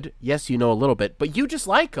good. Yes, you know a little bit, but you just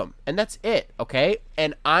like him, and that's it, okay?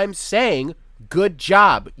 And I'm saying – good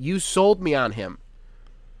job. You sold me on him.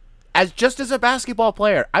 As a basketball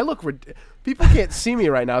player, I look people can't see me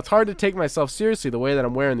right now. It's hard to take myself seriously the way that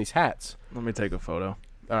I'm wearing these hats. Let me take a photo.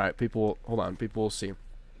 All right, people, hold on. People will see. Do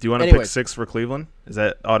you want to pick 6 for Cleveland? Is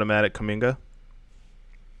that automatic Kuminga?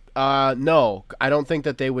 No. I don't think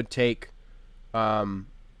that they would take Kuminga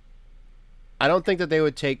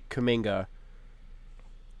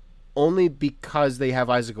only because they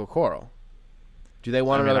have Isaac Okoro. Do they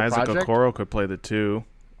want another project? Isaac Okoro could play the 2.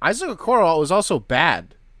 Isaac Okoro was also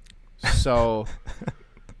bad. So,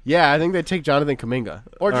 yeah, I think they'd take Jonathan Kuminga.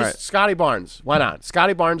 Or just Scotty Barnes. Why not?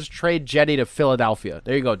 Scotty Barnes, trade Jetty to Philadelphia.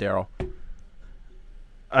 There you go, Daryl.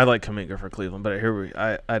 I like Kuminga for Cleveland, but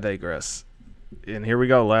I digress. And here we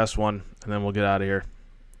go, last one, and then we'll get out of here.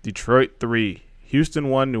 Detroit 3, Houston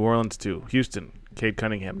 1, New Orleans 2. Houston, Cade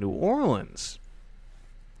Cunningham. New Orleans.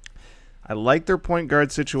 I like their point guard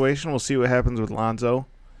situation. We'll see what happens with Lonzo.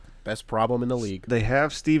 Best problem in the league. They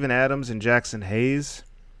have Steven Adams and Jackson Hayes.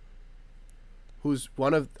 Who's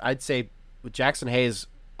one of, I'd say, with Jackson Hayes,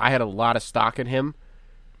 I had a lot of stock in him.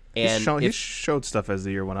 And he showed stuff as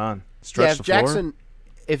the year went on.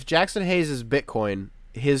 If Jackson Hayes is Bitcoin,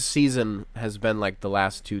 his season has been like the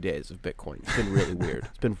last 2 days of Bitcoin. It's been really weird.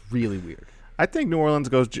 It's been really weird. I think New Orleans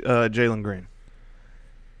goes Jalen Green.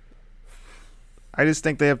 I just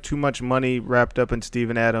think they have too much money wrapped up in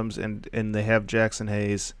Steven Adams, and they have Jackson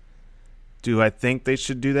Hayes. Do I think they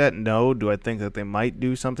should do that? No. Do I think that they might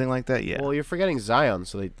do something like that? Yeah. Well, you're forgetting Zion,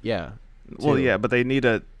 so yeah. Well, yeah, but they need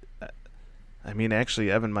a. I mean,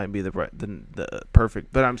 actually, Evan might be the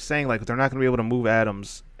perfect. But I'm saying, like, they're not going to be able to move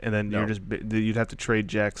Adams, and then you'd have to trade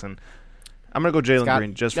Jackson. I'm going to go Jalen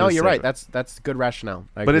Green just for. No, you're right. That's good rationale.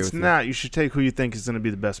 But it's not. You should take who you think is going to be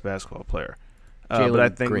the best basketball player. But I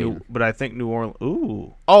think New Orleans.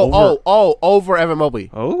 Ooh. Over Evan Mobley.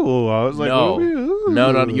 Oh, I was like, no,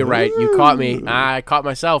 no, you're right. You caught me. I caught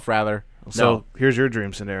myself rather. So here's your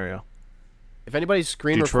dream scenario. If anybody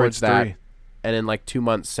screen records that, and in like 2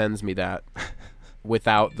 months sends me that,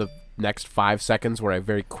 without the next 5 seconds where I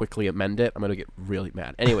very quickly amend it, I'm gonna get really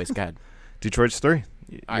mad. Anyways, go ahead. Detroit's 3.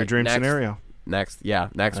 Your dream scenario. Next,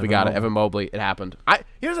 we got it. Evan Mobley. It happened.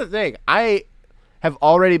 Here's the thing. I have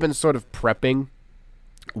already been sort of prepping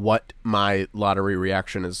what my lottery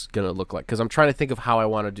reaction is going to look like, because I'm trying to think of how I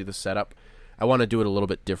want to do the setup. I want to do it a little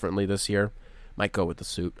bit differently this year. Might go with the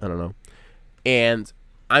suit. I don't know. And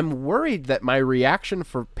I'm worried that my reaction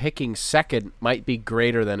for picking second might be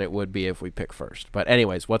greater than it would be if we pick first. But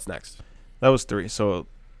anyways, what's next? That was 3, so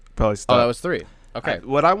probably stop. Oh, that was 3. Okay.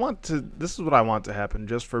 This is what I want to happen,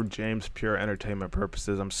 just for James' pure entertainment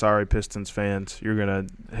purposes. I'm sorry, Pistons fans. You're going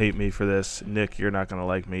to hate me for this. Nick, you're not going to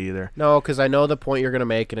like me either. No, because I know the point you're going to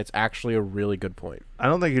make, and it's actually a really good point. I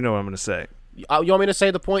don't think you know what I'm going to say. You want me to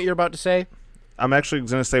say the point you're about to say? I'm actually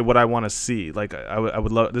going to say what I want to see. Like, I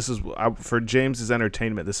would love, for James's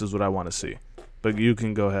entertainment, this is what I want to see. But you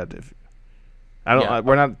can go ahead.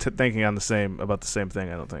 We're not thinking about the same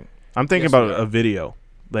thing, I don't think. I'm thinking about a video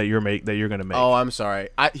that you're going to make. Oh, I'm sorry.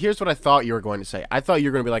 Here's what I thought you were going to say. I thought you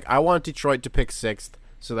were going to be like, I want Detroit to pick 6th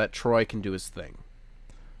so that Troy can do his thing.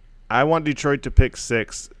 I want Detroit to pick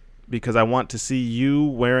 6th because I want to see you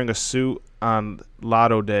wearing a suit on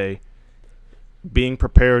Lotto Day, being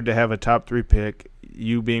prepared to have a top 3 pick,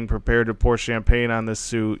 you being prepared to pour champagne on this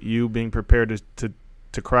suit, you being prepared to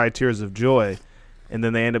cry tears of joy, and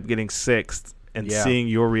then they end up getting 6th, and seeing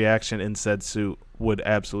your reaction in said suit would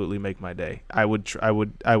absolutely make my day. I would.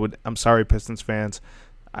 I'm sorry, Pistons fans.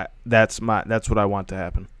 That's what I want to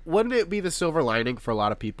happen. Wouldn't it be the silver lining for a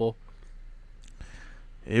lot of people?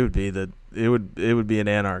 It would be an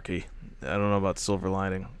anarchy. I don't know about silver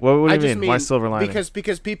lining. What do you mean? Why silver lining?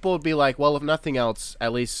 Because people would be like, well, if nothing else,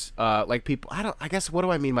 at least like people. I guess what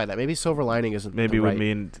do I mean by that? Maybe silver lining isn't. Maybe it would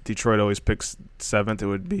mean Detroit always picks 7th. It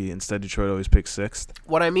would be instead Detroit always picks 6th.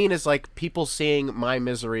 What I mean is like people seeing my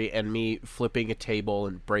misery and me flipping a table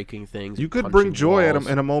and breaking things. You could bring joy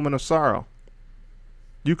in a moment of sorrow.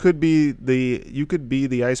 You could be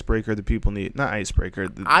the icebreaker that people need. Not icebreaker.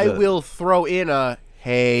 I will throw in a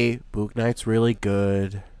hey, Book Knight's really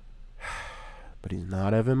good. But he's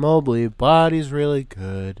not Evan Mobley, but he's really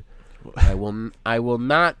good. I will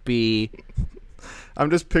not be. I'm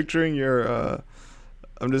just picturing your.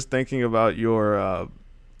 I'm just thinking about your.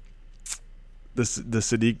 The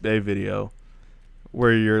Sadiq Bey video,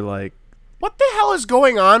 where you're like, what the hell is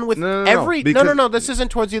going on with No. This isn't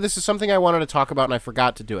towards you. This is something I wanted to talk about, and I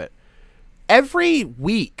forgot to do it. Every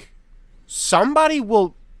week, somebody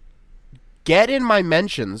will get in my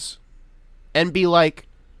mentions and be like,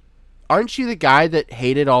 aren't you the guy that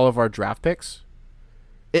hated all of our draft picks?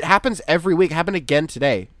 It happens every week. It happened again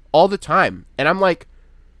today. All the time. And I'm like,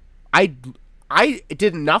 I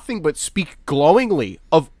did nothing but speak glowingly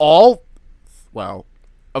of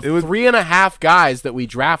 3.5 guys that we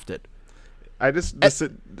drafted.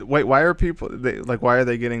 Wait, why are people why are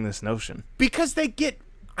they getting this notion? Because they get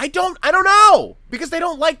I don't know. Because they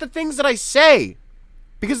don't like the things that I say.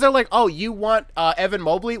 Because they're like, oh, you want Evan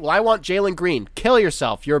Mobley? Well, I want Jalen Green. Kill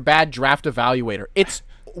yourself. You're a bad draft evaluator. It's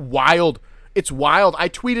wild. It's wild. I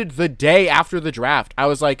tweeted the day after the draft. I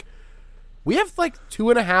was like, we have like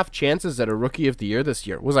 2.5 chances at a Rookie of the Year this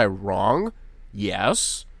year. Was I wrong?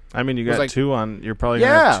 Yes. I mean, you got 2 on. You're probably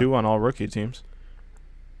going to have 2 on all rookie teams.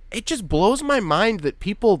 It just blows my mind that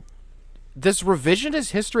people, this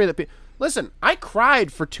revisionist history that people, listen, I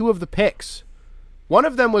cried for 2 of the picks. One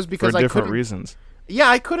of them was because for different reasons. Yeah,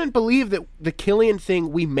 I couldn't believe that the Killian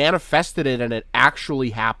thing, we manifested it and it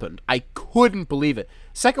actually happened. I couldn't believe it.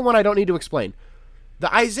 Second one, I don't need to explain.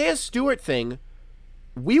 The Isaiah Stewart thing,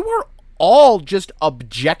 we were all just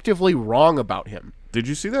objectively wrong about him. Did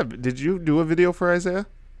you see that? Did you do a video for Isaiah?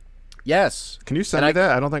 Yes. Can you send me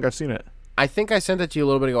that? I don't think I've seen it. I think I sent it to you a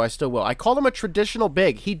little bit ago. I still will. I called him a traditional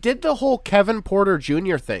big. He did the whole Kevin Porter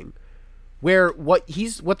Jr. thing, where what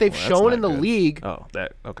they've shown in the league. Oh,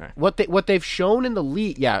 that okay. What they've shown in the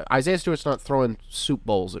league. Yeah, Isaiah Stewart's not throwing soup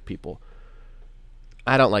bowls at people.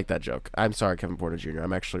 I don't like that joke. I'm sorry, Kevin Porter Jr.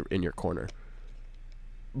 I'm actually in your corner.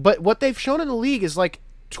 But what they've shown in the league is like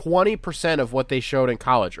 20% of what they showed in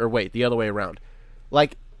college. Or wait, the other way around.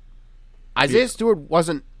 Like, Isaiah Stewart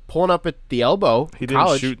wasn't pulling up at the elbow. He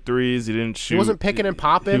didn't shoot threes. He didn't shoot. He wasn't picking and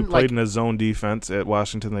popping. He played in a zone defense at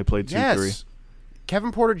Washington. They played 2-3.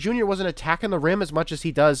 Kevin Porter Jr. wasn't attacking the rim as much as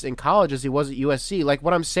he does in college as he was at USC. Like,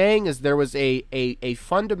 what I'm saying is there was a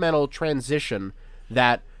fundamental transition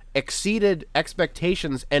that exceeded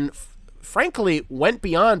expectations and, frankly, went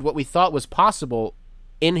beyond what we thought was possible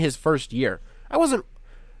in his first year. I wasn't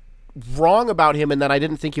wrong about him in that I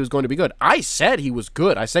didn't think he was going to be good. I said he was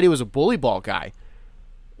good. I said he was a bully ball guy.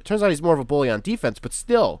 It turns out he's more of a bully on defense, but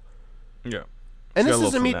still. Yeah. And this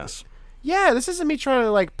isn't me. Yeah, this isn't me trying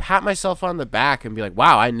to like pat myself on the back and be like,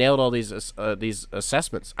 "Wow, I nailed all these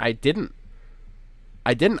assessments." I didn't.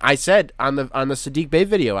 I said on the Sadiq Bey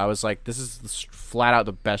video, I was like, "This is flat out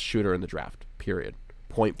the best shooter in the draft." Period.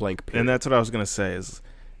 Point blank. Period. And that's what I was gonna say is,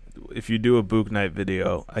 if you do a Book Night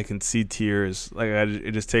video, I can see tears. Like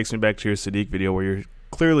it just takes me back to your Sadiq video where you're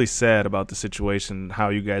clearly sad about the situation, how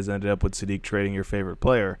you guys ended up with Sadiq trading your favorite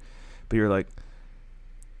player, but you're like,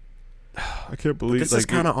 I can't believe this is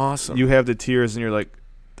kind of awesome. You have the tears and you're like,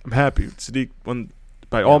 I'm happy. Sadiq won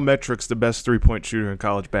by all metrics the best 3-point shooter in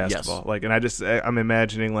college basketball. Yes. Like, and I'm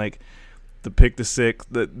imagining like the pick to six,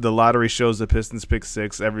 the lottery shows the Pistons pick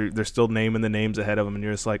 6. They're still naming the names ahead of them, and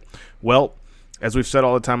you're just like, well, as we've said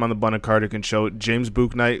all the time on the Bun and Cardigan show, James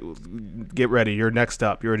Bouknight, get ready. You're next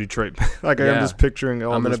up. You're a Detroit. I'm just picturing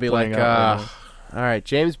all I'm this gonna be playing like, out right now. all right,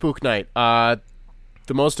 James Bouknight,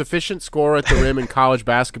 the most efficient scorer at the rim in college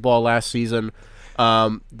basketball last season.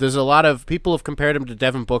 There's a lot of people have compared him to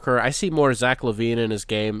Devin Booker. I see more Zach LaVine in his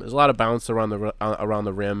game. There's a lot of bounce around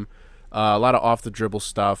the rim, a lot of off the dribble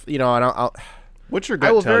stuff. You know, and I'll what's your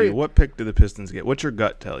gut tell you? What pick do the Pistons get? What's your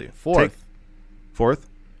gut tell you? Fourth?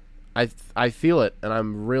 I feel it, and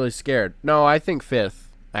I'm really scared. No, I think 5th,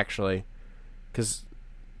 actually, because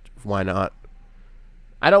why not?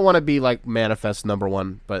 I don't want to be like manifest number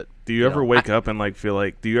 1, but do you ever wake up and like feel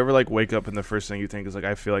like? Do you ever like wake up and the first thing you think is like,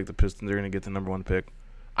 I feel like the Pistons are going to get the number 1 pick?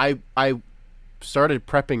 I started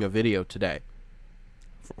prepping a video today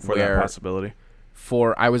for that possibility.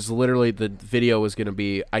 I was literally, the video was going to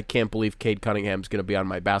be, I can't believe Cade Cunningham's going to be on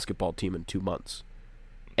my basketball team in 2 months.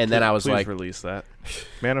 And then I was please like, release that,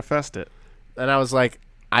 manifest it. And I was like,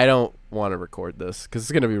 I don't want to record this because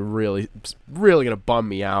it's going to be really, really going to bum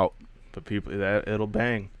me out. But people, it'll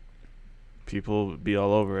bang. People will be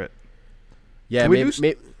all over it. Yeah, Go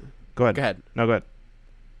ahead. Go ahead. No, go ahead.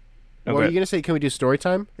 What were you going to say? Can we do story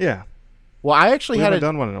time? Yeah. Well, I actually haven't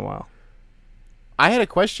done one in a while. I had a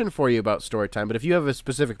question for you about story time, but if you have a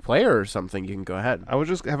specific player or something, you can go ahead.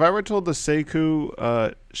 Have I ever told the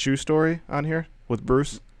Sekou shoe story on here with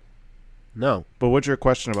Bruce? No. But what's your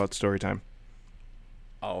question about story time?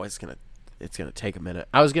 Oh, it's gonna take a minute.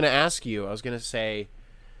 I was gonna ask you. I was gonna say,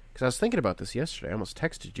 because I was thinking about this yesterday. I almost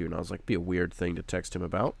texted you, and I was like, "Be a weird thing to text him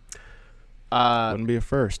about." Wouldn't be a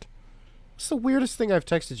first. What's the weirdest thing I've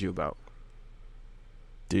texted you about?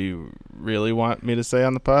 Do you really want me to say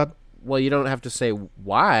on the pod? Well, you don't have to say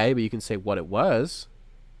why, but you can say what it was.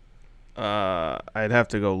 I'd have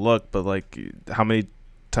to go look, but like, how many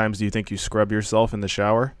times do you think you scrub yourself in the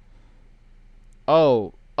shower?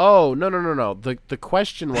 Oh, no. The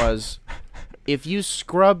question was, if you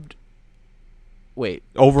scrubbed. Wait.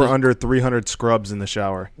 Under 300 scrubs in the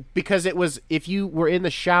shower. Because it was, if you were in the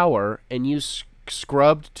shower and you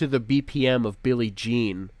scrubbed to the BPM of Billie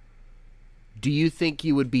Jean, do you think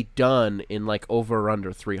you would be done in like over or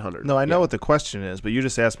under 300? No, I know what the question is, but you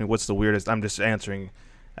just asked me what's the weirdest. I'm just answering.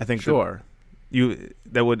 I think sure.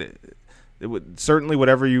 It would certainly,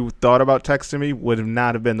 whatever you thought about texting me would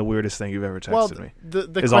not have been the weirdest thing you've ever texted me.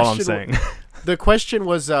 Is all I'm saying. The question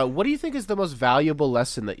was, what do you think is the most valuable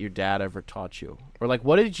lesson that your dad ever taught you? Or like,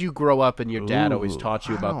 what did you grow up and your dad always taught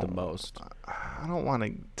you about the most? I don't want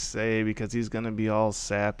to say because he's going to be all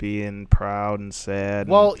sappy and proud and sad.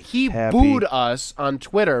 Well, he happy. Booed us on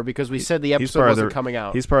Twitter because we said the episode wasn't coming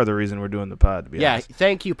out. He's part of the reason we're doing the pod, to be honest. Yeah,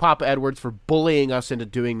 thank you, Papa Edwards, for bullying us into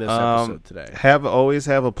doing this episode today. Always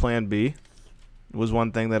have a plan B was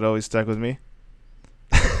one thing that always stuck with me.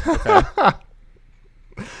 Okay.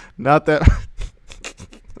 Not that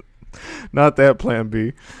Not that plan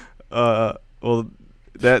B. No. All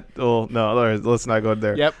right, let's not go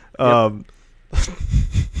there. Yep.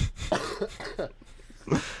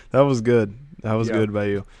 That was good. That was good by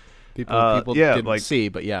you. People didn't see,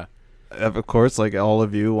 but yeah. Of course, like all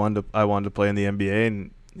of you, I wanted to play in the NBA,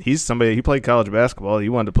 and he played college basketball. He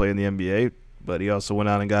wanted to play in the NBA, but he also went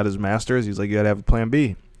out and got his master's. He's like, you got to have a plan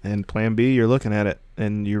B. And plan B, you're looking at it,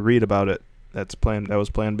 and you read about it. That was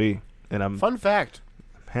plan B. And I'm Fun fact.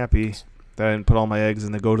 happy that I didn't put all my eggs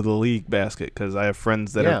in the go to the league basket, because I have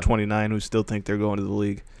friends that are 29 who still think they're going to the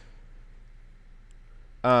league.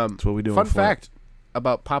 That's what we do. Fun fact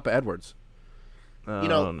about Papa Edwards. I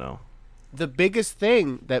don't know. The biggest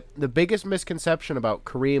misconception about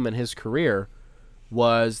Kareem and his career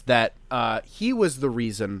was that he was the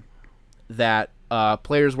reason that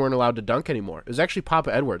players weren't allowed to dunk anymore. It was actually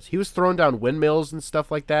Papa Edwards. He was throwing down windmills and stuff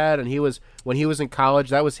like that, and when he was in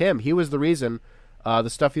college, that was him. He was the reason the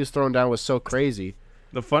stuff he was throwing down was so crazy.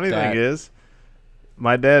 The funny thing is,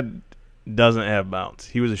 my dad doesn't have bounce.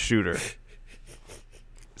 He was a shooter.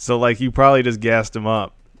 So, like, you probably just gassed him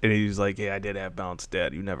up. And he's like, "Yeah, I did have bounce,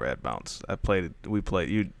 Dad. You never had bounce. We played.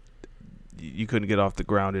 You couldn't get off the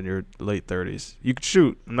ground in your late 30s. You could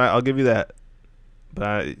shoot. I'll give you that.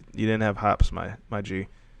 But you didn't have hops, my G.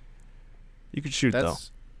 You could shoot, though.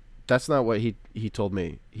 That's not what he told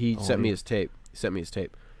me. He sent me his tape. Is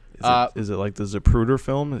it like the Zapruder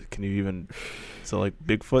film? Can you even? Is it like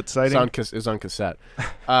Bigfoot sighting? It's on cassette.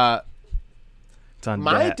 It's on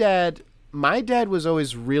My dad was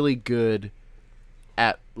always really good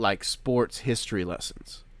at like sports history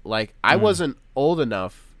lessons. Like I wasn't old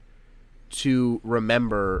enough to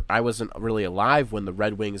remember. I wasn't really alive when the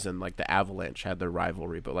Red Wings and like the Avalanche had their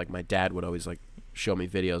rivalry, but like my dad would always like show me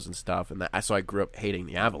videos and stuff, and so I grew up hating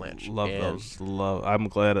the Avalanche. Those. I'm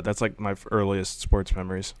glad that's like my earliest sports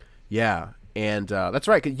memories. Yeah, and that's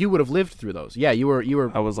right. 'Cause you would have lived through those. Yeah, you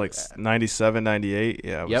were. I was like 97, 98.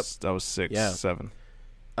 Yeah, I was 6, 7.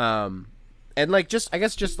 And like just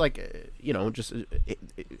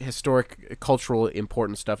historic, cultural,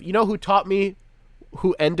 important stuff. You know who taught me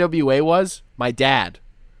who NWA was? My dad.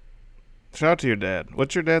 Shout out to your dad.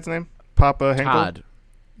 What's your dad's name? Papa Henkel? Todd.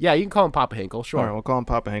 Yeah, you can call him Papa Henkel. Sure. All right, we'll call him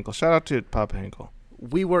Papa Henkel. Shout out to Papa Henkel.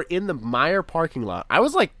 We were in the Meijer parking lot. I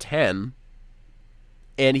was like 10,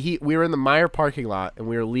 and we were in the Meijer parking lot, and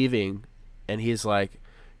we were leaving, and he's like,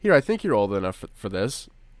 "Here, I think you're old enough for this,"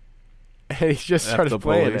 and he just started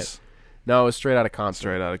playing it. No, it was Straight Outta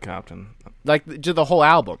Compton. Like the whole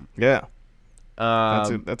album. Yeah.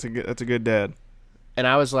 That's a good dad. And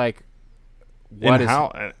I was like, "What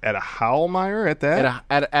at a Howlmeyer at that?"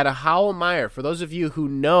 At a Howell Meijer. For those of you who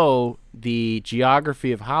know the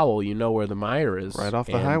geography of Howell, you know where the Meijer is. Right off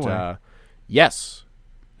the highway. Yes,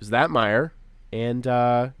 it was that Meijer. And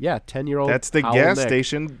 10-year-old. That's the Howell gas Nick.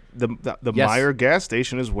 station. The Meijer gas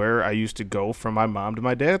station is where I used to go from my mom to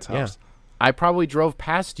my dad's house. Yeah. I probably drove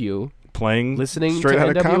past you. Listening Straight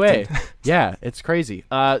to NWA. Yeah, it's crazy.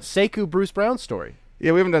 Sekou Bruce Brown story.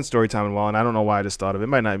 Yeah, we haven't done story time in a while, and I don't know why I just thought of it. It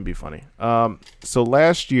might not even be funny. So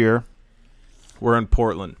last year, we're in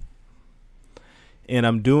Portland, and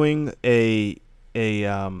I'm doing a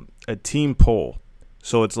team poll.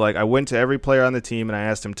 So it's like I went to every player on the team, and I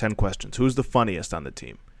asked him 10 questions. Who's the funniest on the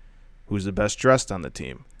team? Who's the best dressed on the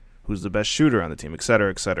team? Who's the best shooter on the team? Et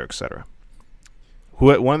cetera, et cetera, et cetera.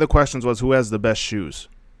 One of the questions was, who has the best shoes?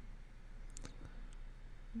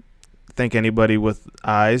 I think anybody with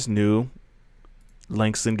eyes knew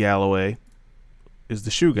Langston Galloway is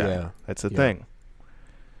the shoe guy. Yeah. That's the thing.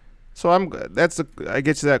 So I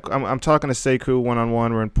get to that. I'm talking to Sekou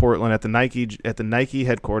one-on-one. We're in Portland at the Nike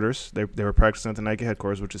headquarters. They were practicing at the Nike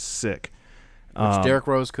headquarters, which is sick. Which Derrick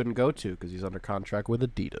Rose couldn't go to because he's under contract with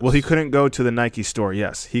Adidas. Well, he couldn't go to the Nike store.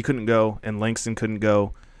 Yes, he couldn't go, and Langston couldn't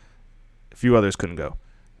go. A few others couldn't go.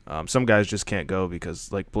 Some guys just can't go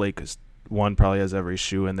because, like, Blake is one, probably has every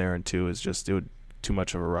shoe in there, and two is just too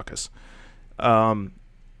much of a ruckus. So I'm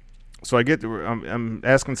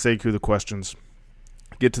asking Sekou the questions.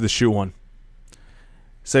 Get to the shoe one.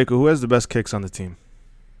 Sekou, who has the best kicks on the team?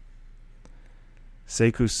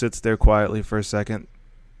 Sekou sits there quietly for a second,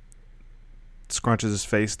 scrunches his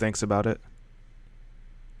face, thinks about it.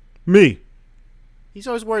 Me. He's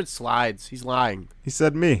always wearing slides. He's lying. He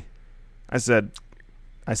said me. I said,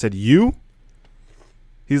 you?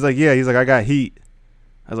 He's like, yeah. He's like, I got heat.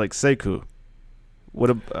 I was like, Sekou.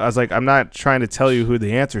 I was like, I'm not trying to tell you who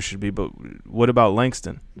the answer should be, but what about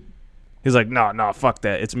Langston? He's like, no, fuck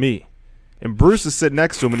that. It's me. And Bruce is sitting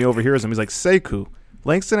next to him, and he overhears him. He's like, Sekou,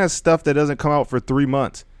 Langston has stuff that doesn't come out for 3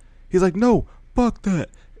 months. He's like, no, fuck that.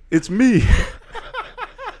 It's me.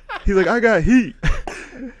 He's like, I got heat.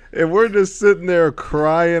 And we're just sitting there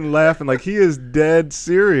crying, laughing. Like, he is dead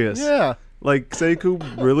serious. Yeah. Like,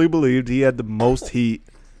 Sekou really believed he had the most heat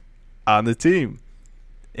on the team.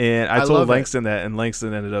 And I told Langston that, and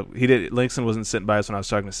Langston ended up – Langston wasn't sitting by us when I was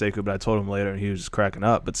talking to Sekou, but I told him later, and he was just cracking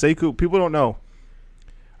up. But Sekou, people don't know.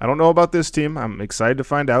 I don't know about this team. I'm excited to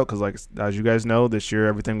find out because, like, as you guys know, this year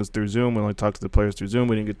everything was through Zoom. We only talked to the players through Zoom.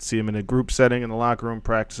 We didn't get to see them in a group setting in the locker room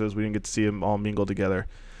practices. We didn't get to see them all mingle together.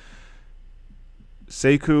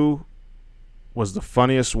 Sekou was the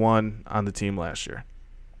funniest one on the team last year.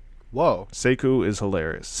 Whoa. Sekou is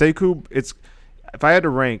hilarious. Sekou, if I had to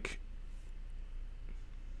rank,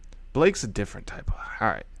 Blake's a different type of. All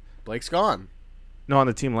right. Blake's gone. No, on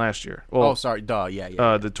the team last year. Well, sorry. Duh.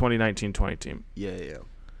 Yeah. The 2019-20 team. Yeah.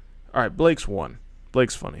 All right, Blake's one.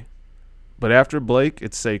 Blake's funny. But after Blake,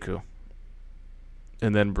 it's Sekou.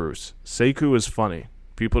 And then Bruce. Sekou is funny.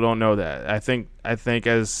 People don't know that. I think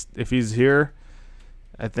as if he's here,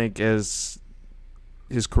 I think as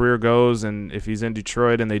his career goes and if he's in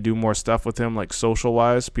Detroit and they do more stuff with him, like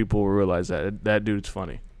social-wise, people will realize that dude's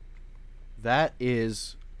funny. That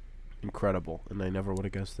is incredible, and I never would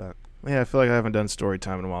have guessed that. Yeah, I feel like I haven't done story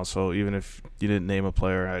time in a while, so even if you didn't name a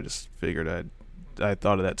player, I just figured I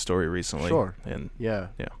thought of that story recently. Sure. And yeah.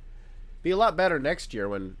 Be a lot better next year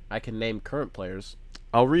when I can name current players.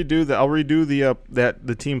 I'll redo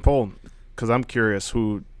the team poll because I'm curious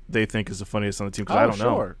who they think is the funniest on the team because I don't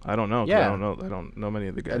know. I don't know. Yeah. I don't know many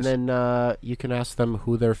of the guys. And then you can ask them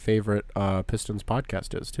who their favorite Pistons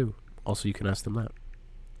podcast is too. Also, you can ask them that.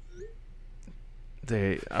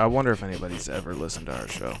 I wonder if anybody's ever listened to our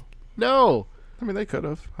show. No. I mean, they could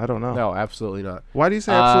have. I don't know. No, absolutely not. Why do you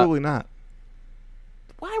say absolutely not?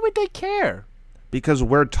 Why would they care? Because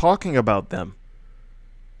we're talking about them.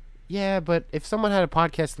 Yeah, but if someone had a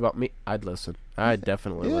podcast about me, I'd listen. I'd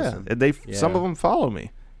definitely listen. And some of them follow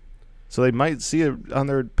me. So they might see it on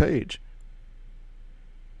their page.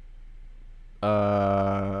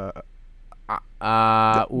 There's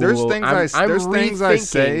things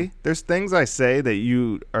I say that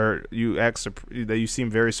you seem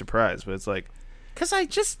very surprised, but it's like because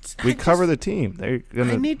we cover the team. I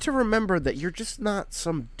need to remember that you're just not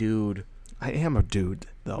some dude. I am a dude,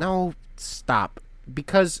 though. No, stop.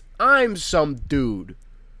 Because I'm some dude.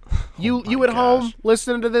 You at gosh. home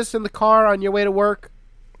listening to this in the car on your way to work,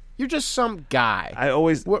 you're just some guy.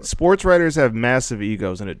 Sports writers have massive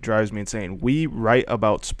egos, and it drives me insane. We write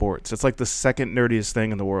about sports. It's like the second nerdiest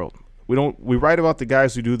thing in the world. We write about the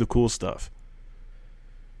guys who do the cool stuff.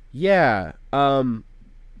 Yeah. But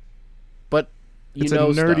it's a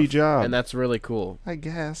nerdy job, and that's really cool. I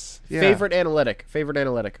guess. Yeah. Favorite analytic.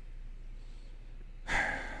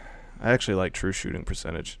 I actually like true shooting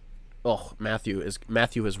percentage. Oh, Matthew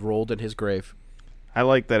has rolled in his grave. I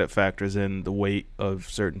like that it factors in the weight of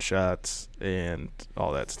certain shots and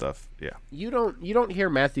all that stuff. Yeah. You don't hear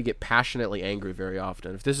Matthew get passionately angry very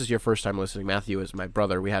often. If this is your first time listening, Matthew is my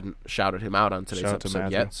brother. We hadn't shouted him out on today's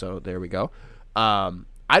episode yet, so there we go.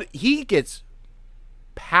 He gets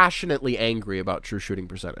passionately angry about true shooting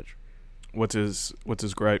percentage. What's his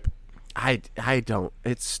gripe? I don't.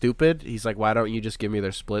 It's stupid. He's like, why don't you just give me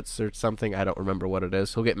their splits or something? I don't remember what it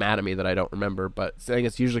is. He'll get mad at me that I don't remember, but I think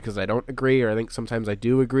it's usually because I don't agree, or I think sometimes I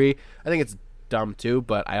do agree. I think it's dumb too,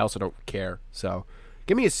 but I also don't care. So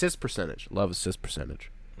give me assist percentage. Love assist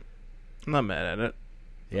percentage. I'm not mad at it.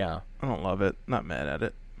 Yeah. I don't love it. Not mad at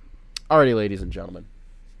it. Alrighty, ladies and gentlemen.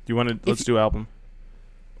 Do you want to let's do album?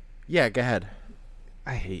 Yeah, go ahead.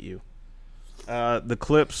 I hate you. The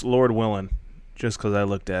Clips, Lord Willin', just because I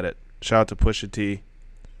looked at it. Shout out to Pusha T.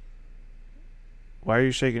 Why are you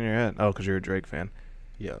shaking your head? Oh, because you're a Drake fan.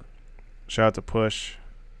 Yeah. Shout out to Push.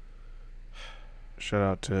 Shout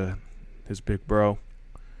out to his big bro,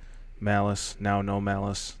 Malice. Now no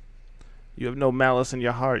malice. You have no malice in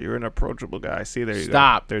your heart. You're an approachable guy. See, there you go.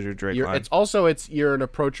 Stop. There's your Drake line. You're an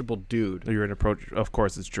approachable dude. Of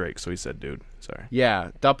course, it's Drake, so he said dude. Sorry. Yeah,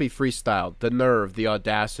 Duppy freestyle. The nerve, the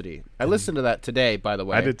audacity. I listened to that today, by the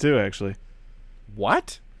way. I did too, actually.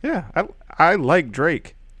 What? Yeah, I like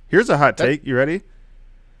Drake. Here's a hot take. You ready?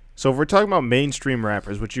 So if we're talking about mainstream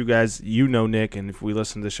rappers, which you guys, Nick, and if we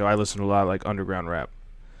listen to the show, I listen to a lot of like underground rap.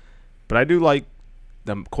 But I do like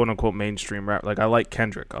the quote-unquote mainstream rap. Like, I like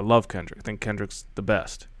Kendrick. I love Kendrick. I think Kendrick's the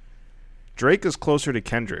best. Drake is closer to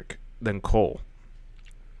Kendrick than Cole.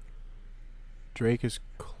 Drake is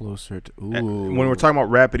closer to... Ooh. And when we're talking about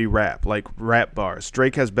rapidy rap, like rap bars,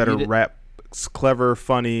 Drake has better rap, clever,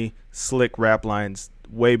 funny, slick rap lines,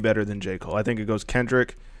 way better than J. Cole. I think it goes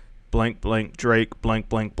Kendrick, blank, blank, Drake, blank,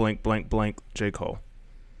 blank, blank, blank, blank, J. Cole.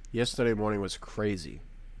 Yesterday morning was crazy.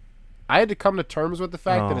 I had to come to terms with the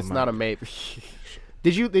fact that it's not a maybe.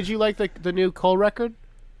 Did you like the new Cole record?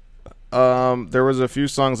 There was a few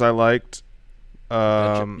songs I liked. You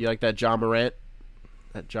like that John Morant?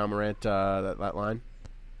 That line?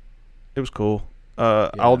 It was cool.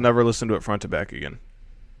 I'll never listen to it front to back again.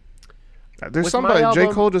 There's With somebody. my album,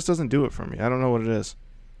 J. Cole just doesn't do it for me. I don't know what it is.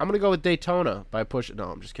 I'm gonna go with Daytona by Push. No,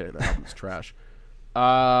 I'm just kidding. That album's trash.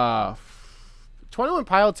 21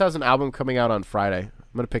 Pilots has an album coming out on Friday.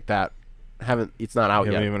 I'm gonna pick that. It's not out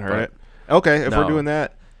yet. Haven't even heard it. Okay, if we're doing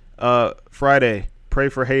that, Friday, Pray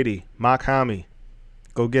for Haiti, Makami.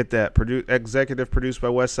 Go get that. Executive produced by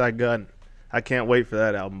West Side Gun. I can't wait for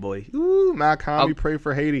that album, boy. Ooh, Makami, Pray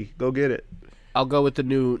for Haiti. Go get it. I'll go with the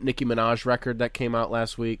new Nicki Minaj record that came out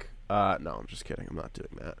last week. No, I'm just kidding. I'm not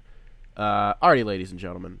doing that. Alrighty, ladies and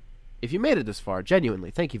gentlemen. If you made it this far,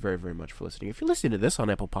 genuinely, thank you very, very much for listening. If you're listening to this on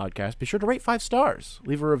Apple Podcasts, be sure to rate 5 stars.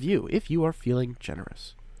 Leave a review if you are feeling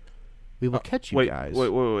generous. We will catch you guys. Wait.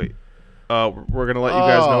 We're going to let you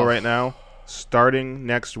guys know right now. Starting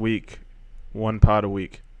next week, 1 pod a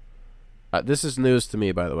week. This is news to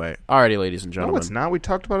me, by the way. Alrighty, ladies and gentlemen. No, it's not. We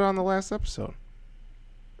talked about it on the last episode.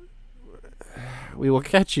 We will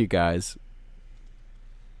catch you guys.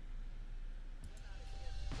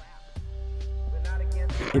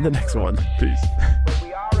 In the next one. Peace.